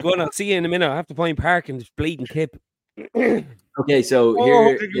 Go on, I'll see you in a minute. I have to find parking, this bleeding kip." Okay, so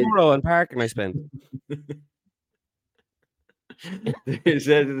here €100 on parking I spent. It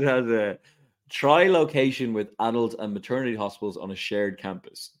says it has a tri-location with adult and maternity hospitals on a shared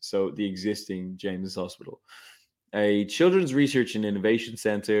campus. So the existing James Hospital, a children's research and innovation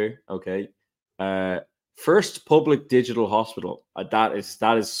center. Okay, first public digital hospital. That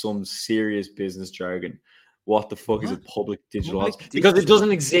is some serious business jargon. What the fuck is a public digital hospital? Because it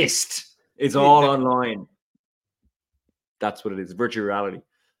doesn't exist. It's all online. That's what it is. Virtual reality.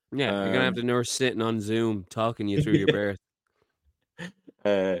 Yeah, you're gonna have the nurse sitting on Zoom talking you through your birth.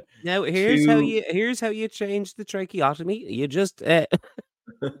 Now here's how you change the tracheotomy. You just you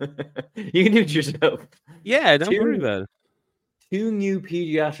can do it yourself. Yeah, don't worry about it. 2 new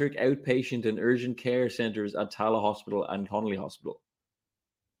pediatric outpatient and urgent care centers at Tala Hospital and Connolly Hospital.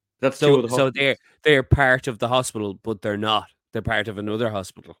 That's so they're part of the hospital, but they're not. They're part of another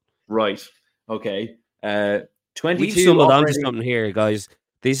hospital. Right. Okay. 22. We've stumbled onto something here, guys.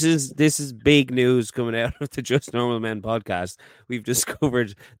 This is big news coming out of the Just Normal Men podcast. We've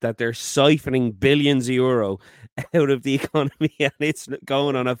discovered that they're siphoning billions of euro out of the economy, and it's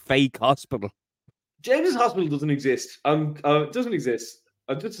going on a fake hospital. James's Hospital doesn't exist. It doesn't exist.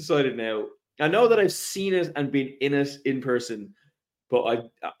 I've just decided now. I know that I've seen it and been in it in person,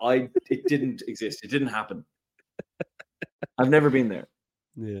 but it didn't exist. It didn't happen. I've never been there.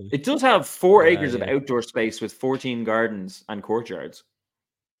 Yeah. It does have 4 acres of outdoor space with 14 gardens and courtyards.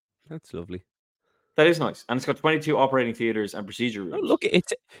 That's lovely. That is nice, and it's got 22 operating theaters and procedure rooms. Oh, look,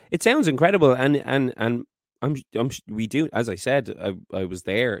 it sounds incredible, and we do. As I said, I was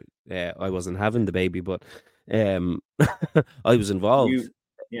there. I wasn't having the baby, but I was involved.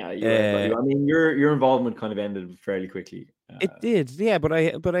 I mean, your involvement kind of ended fairly quickly. It did, yeah. But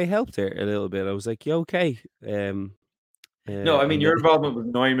I helped her a little bit. I was like, "You okay?" No, I mean your involvement was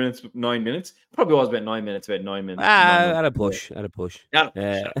 9 minutes. 9 minutes probably was about 9 minutes. About 9 minutes. At a push. Yeah.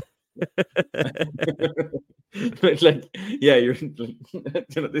 You're.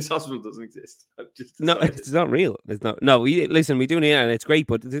 This hospital doesn't exist. No, it's not real. It's not. No, listen. We do need it, and it's great,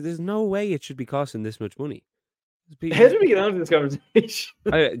 but there's no way it should be costing this much money. How did we get onto this conversation?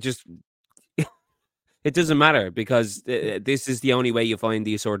 It doesn't matter, because this is the only way you find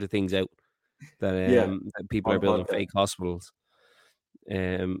these sort of things out. That people are building fake hospitals.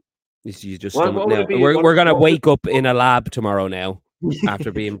 You just we're gonna wake up in a lab tomorrow now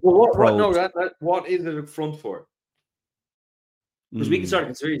after being what is it a front for? Because we can start a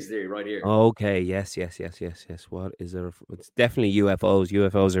conspiracy theory right here. Okay, yes. What is it? It's definitely UFOs.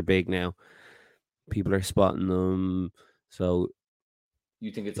 UFOs are big now. People are spotting them. So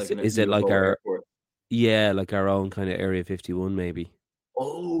you think it's like is it like our airport? Yeah, like our own kind of Area 51 maybe.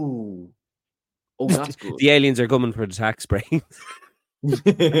 Oh, that's good. The aliens are coming for the tax break.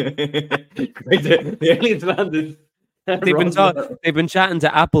 The aliens landed. They've been chatting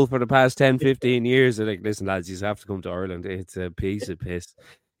to Apple for the past 10-15 years. They're like, "Listen, lads, you have to come to Ireland. It's a piece of piss.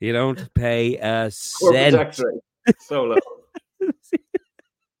 You don't pay a cent." Tax rate so low.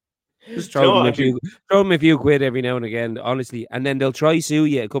 Just throw them a few quid every now and again, honestly, and then they'll try sue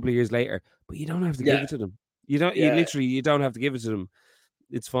you a couple of years later. But you don't have to give it to them. You don't. You literally don't have to give it to them.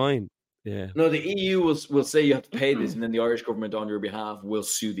 It's fine. Yeah. No, the EU will say you have to pay this, and then the Irish government on your behalf will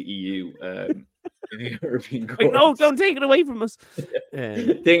sue the EU. In the European court. No, don't take it away from us.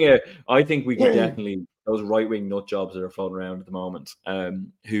 I think we could definitely, those right-wing nut jobs that are floating around at the moment,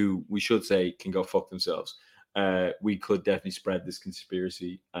 who we should say can go fuck themselves. We could definitely spread this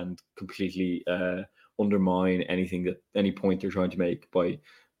conspiracy and completely undermine any point they're trying to make by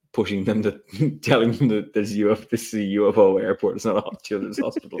pushing them to telling them that this is a UFO airport. It's not a children's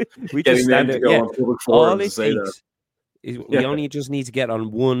hospital. We just stand there. All it takes is we only just need to get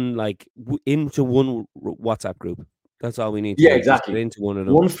on one, into one WhatsApp group. That's all we need to do. Exactly. Get into one of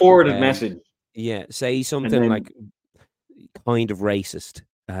them. One forwarded message. Yeah, say something like kind of racist,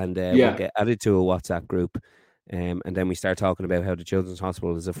 and we'll get added to a WhatsApp group. And then we start talking about how the Children's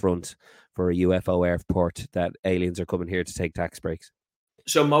Hospital is a front for a UFO airport, that aliens are coming here to take tax breaks.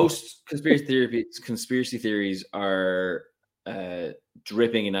 So most conspiracy theories are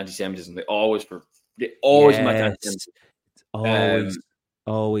dripping in anti-Semitism. They always come back to anti-Semitism.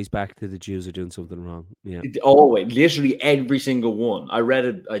 Always back to the Jews are doing something wrong. Yeah, always, literally every single one. I read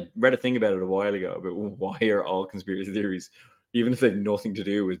a thing about it a while ago about why are all conspiracy theories, even if they have nothing to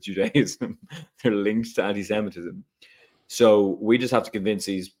do with Judaism, they're linked to anti-Semitism. So we just have to convince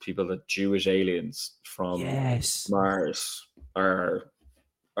these people that Jewish aliens from Mars are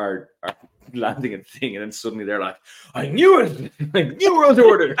landing a thing, and then suddenly they're like, "I knew it! Like New World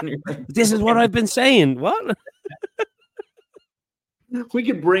Order." This is what I've been saying. What? We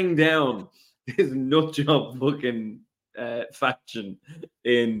could bring down this nutjob fucking faction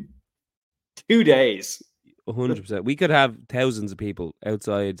in 2 days. 100%. We could have thousands of people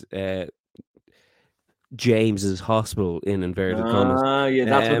outside James's hospital in inverted commas. Yeah,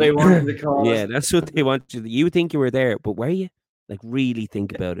 that's what they wanted to call. Yeah, that's what they want you. You think you were there, but were you? Like, really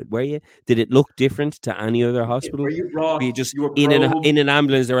think about it. Were you? Did it look different to any other hospital? Were you brought? Were you just in an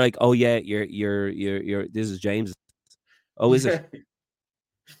ambulance? They're like, "Oh yeah, you're. This is James." Oh, is it?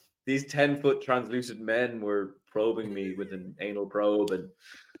 These 10-foot translucent men were probing me with an anal probe,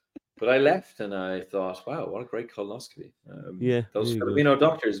 but I left and I thought, wow, what a great colonoscopy. Those Filipino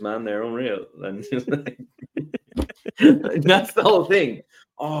doctors, man, they're unreal. And that's the whole thing.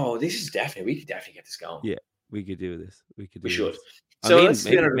 Oh, this is definitely, we could definitely get this going. Yeah, we could do this. We should. This. So I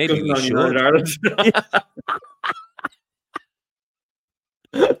mean, maybe we should. I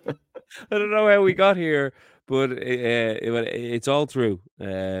don't know how we got here, but it's all true.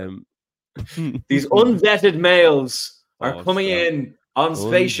 These unvetted males are coming in on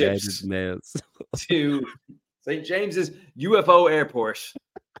spaceships to St. James's UFO airport.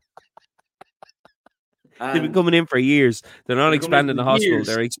 They've been coming in for years. They're not expanding the hospital.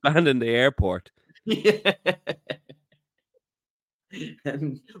 They're expanding the airport. Yeah.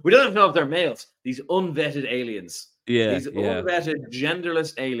 And we don't even know if they're males. These unvetted aliens. Yeah. These unvetted,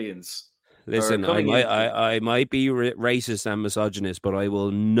 genderless aliens. Listen, I might be racist and misogynist, but I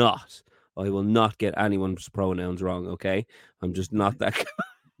will not get anyone's pronouns wrong, okay? I'm just not that guy.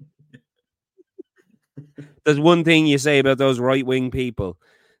 There's one thing you say about those right-wing people.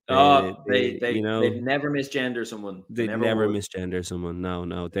 They never misgender someone. They never misgender someone.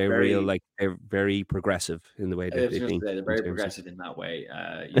 No. They're they're very progressive in the way that they think. They're very progressive in that way.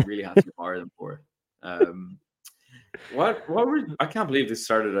 You really have to admire them for it. I can't believe this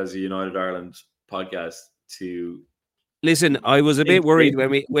started as a United Ireland podcast to listen. I was a bit worried when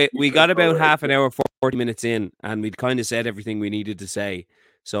we got about half an hour, 40 minutes in, and we'd kind of said everything we needed to say.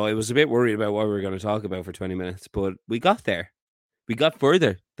 So I was a bit worried about what we were going to talk about for 20 minutes, but we got there. We got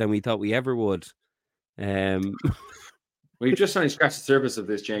further than we thought we ever would. We've just only scratched the surface of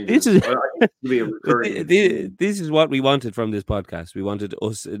this change. This is what we wanted from this podcast. We wanted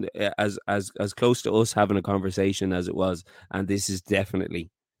us as close to us having a conversation as it was, and this is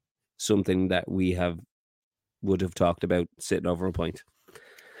definitely something that we would have talked about sitting over a pint.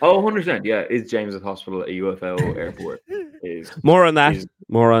 Oh, 100%. Yeah, is James's hospital a UFO airport? More on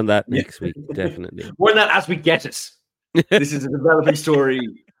that next week, definitely. More on that as we get it. This is a developing story.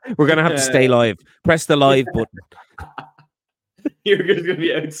 We're going to have to stay live. Press the live button. You're going to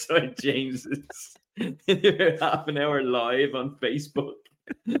be outside James's in about half an hour live on Facebook.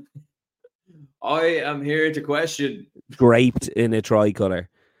 I am here to question. Draped in a tricolour.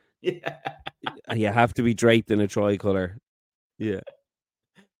 Yeah. You have to be draped in a tricolour. Yeah.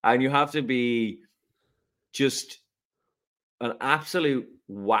 And you have to be just an absolute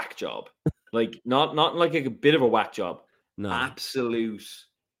whack job. Like not like a bit of a whack job. No. Absolute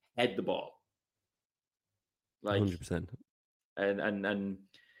head the ball. Like 100%. And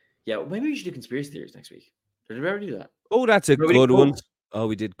yeah, maybe we should do conspiracy theories next week. Did we ever do that? Oh, that's a good one. Oh,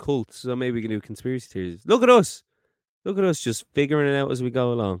 we did cults, so maybe we can do conspiracy theories. Look at us just figuring it out as we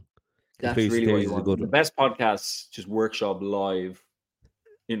go along. That's really what you want. The best podcasts just workshop live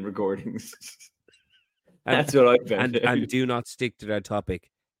in recordings. That's what I found. And do not stick to that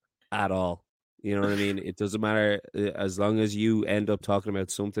topic at all. You know what I mean? It doesn't matter as long as you end up talking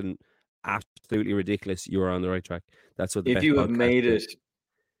about something absolutely ridiculous. You're on the right track. That's what. If you have made it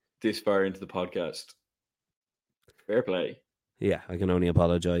this far into the podcast, fair play. Yeah, I can only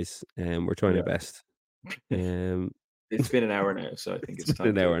apologize. We're trying our best. It's been an hour now, so I think it's time.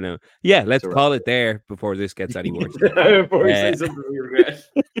 An hour now. Yeah, let's call it there before this gets any worse. Before we say something we regret.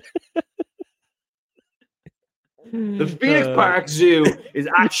 The Phoenix Park Zoo is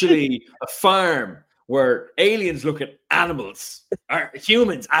actually a farm where aliens look at animals, or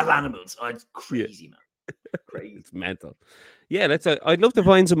humans as animals. Oh, it's crazy, man. Crazy. It's mental. Yeah, I'd love to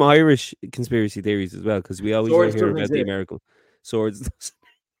find some Irish conspiracy theories as well, because we always hear about the American swords.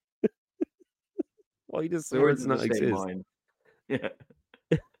 Why does swords not exist?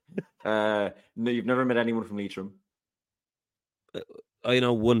 Yeah. No, you've never met anyone from Leitrim. I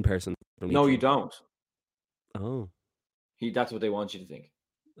know one person from No, you Leitrim. don't. Oh. That's what they want you to think.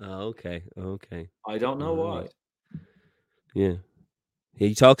 Oh, okay. Okay. I don't know why. Right. Yeah.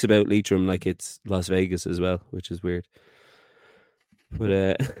 He talks about Leitrim like it's Las Vegas as well, which is weird.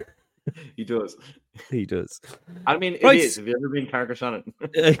 But He does. he does. I mean, it Right. is. Have you ever been Carcassonne?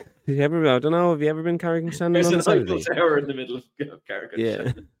 Have you ever? I don't know. Have you ever been Carrick-Shannon There's on an the Eiffel Saturday? Tower in the middle of Yeah.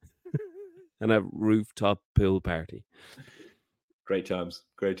 Carcassonne. And a rooftop pool party. Great times.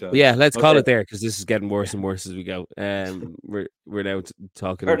 Great times. But yeah, let's call Okay. it there because this is getting worse and worse as we go. We're now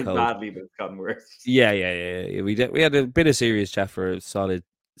talking in Started code. badly, but it's gotten worse. Yeah. We had a bit of serious chat for a solid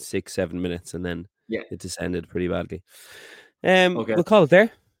 6-7 minutes, and then Yeah. it descended pretty badly. Okay. We'll call it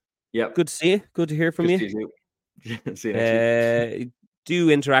there. Yeah. Good to see you. Good to hear from Good you. to see you. See you next week. Do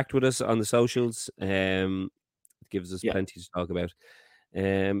interact with us on the socials. It gives us Yeah. plenty to talk about. Yeah,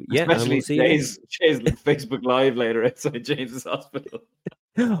 and Especially we'll see you. Jay's Facebook Live later outside James's hospital.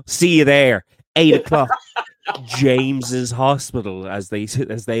 See you there, 8:00. James's hospital, as they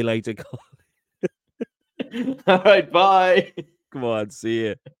like to call it. All right, bye. Come on,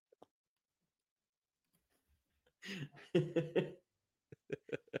 see you.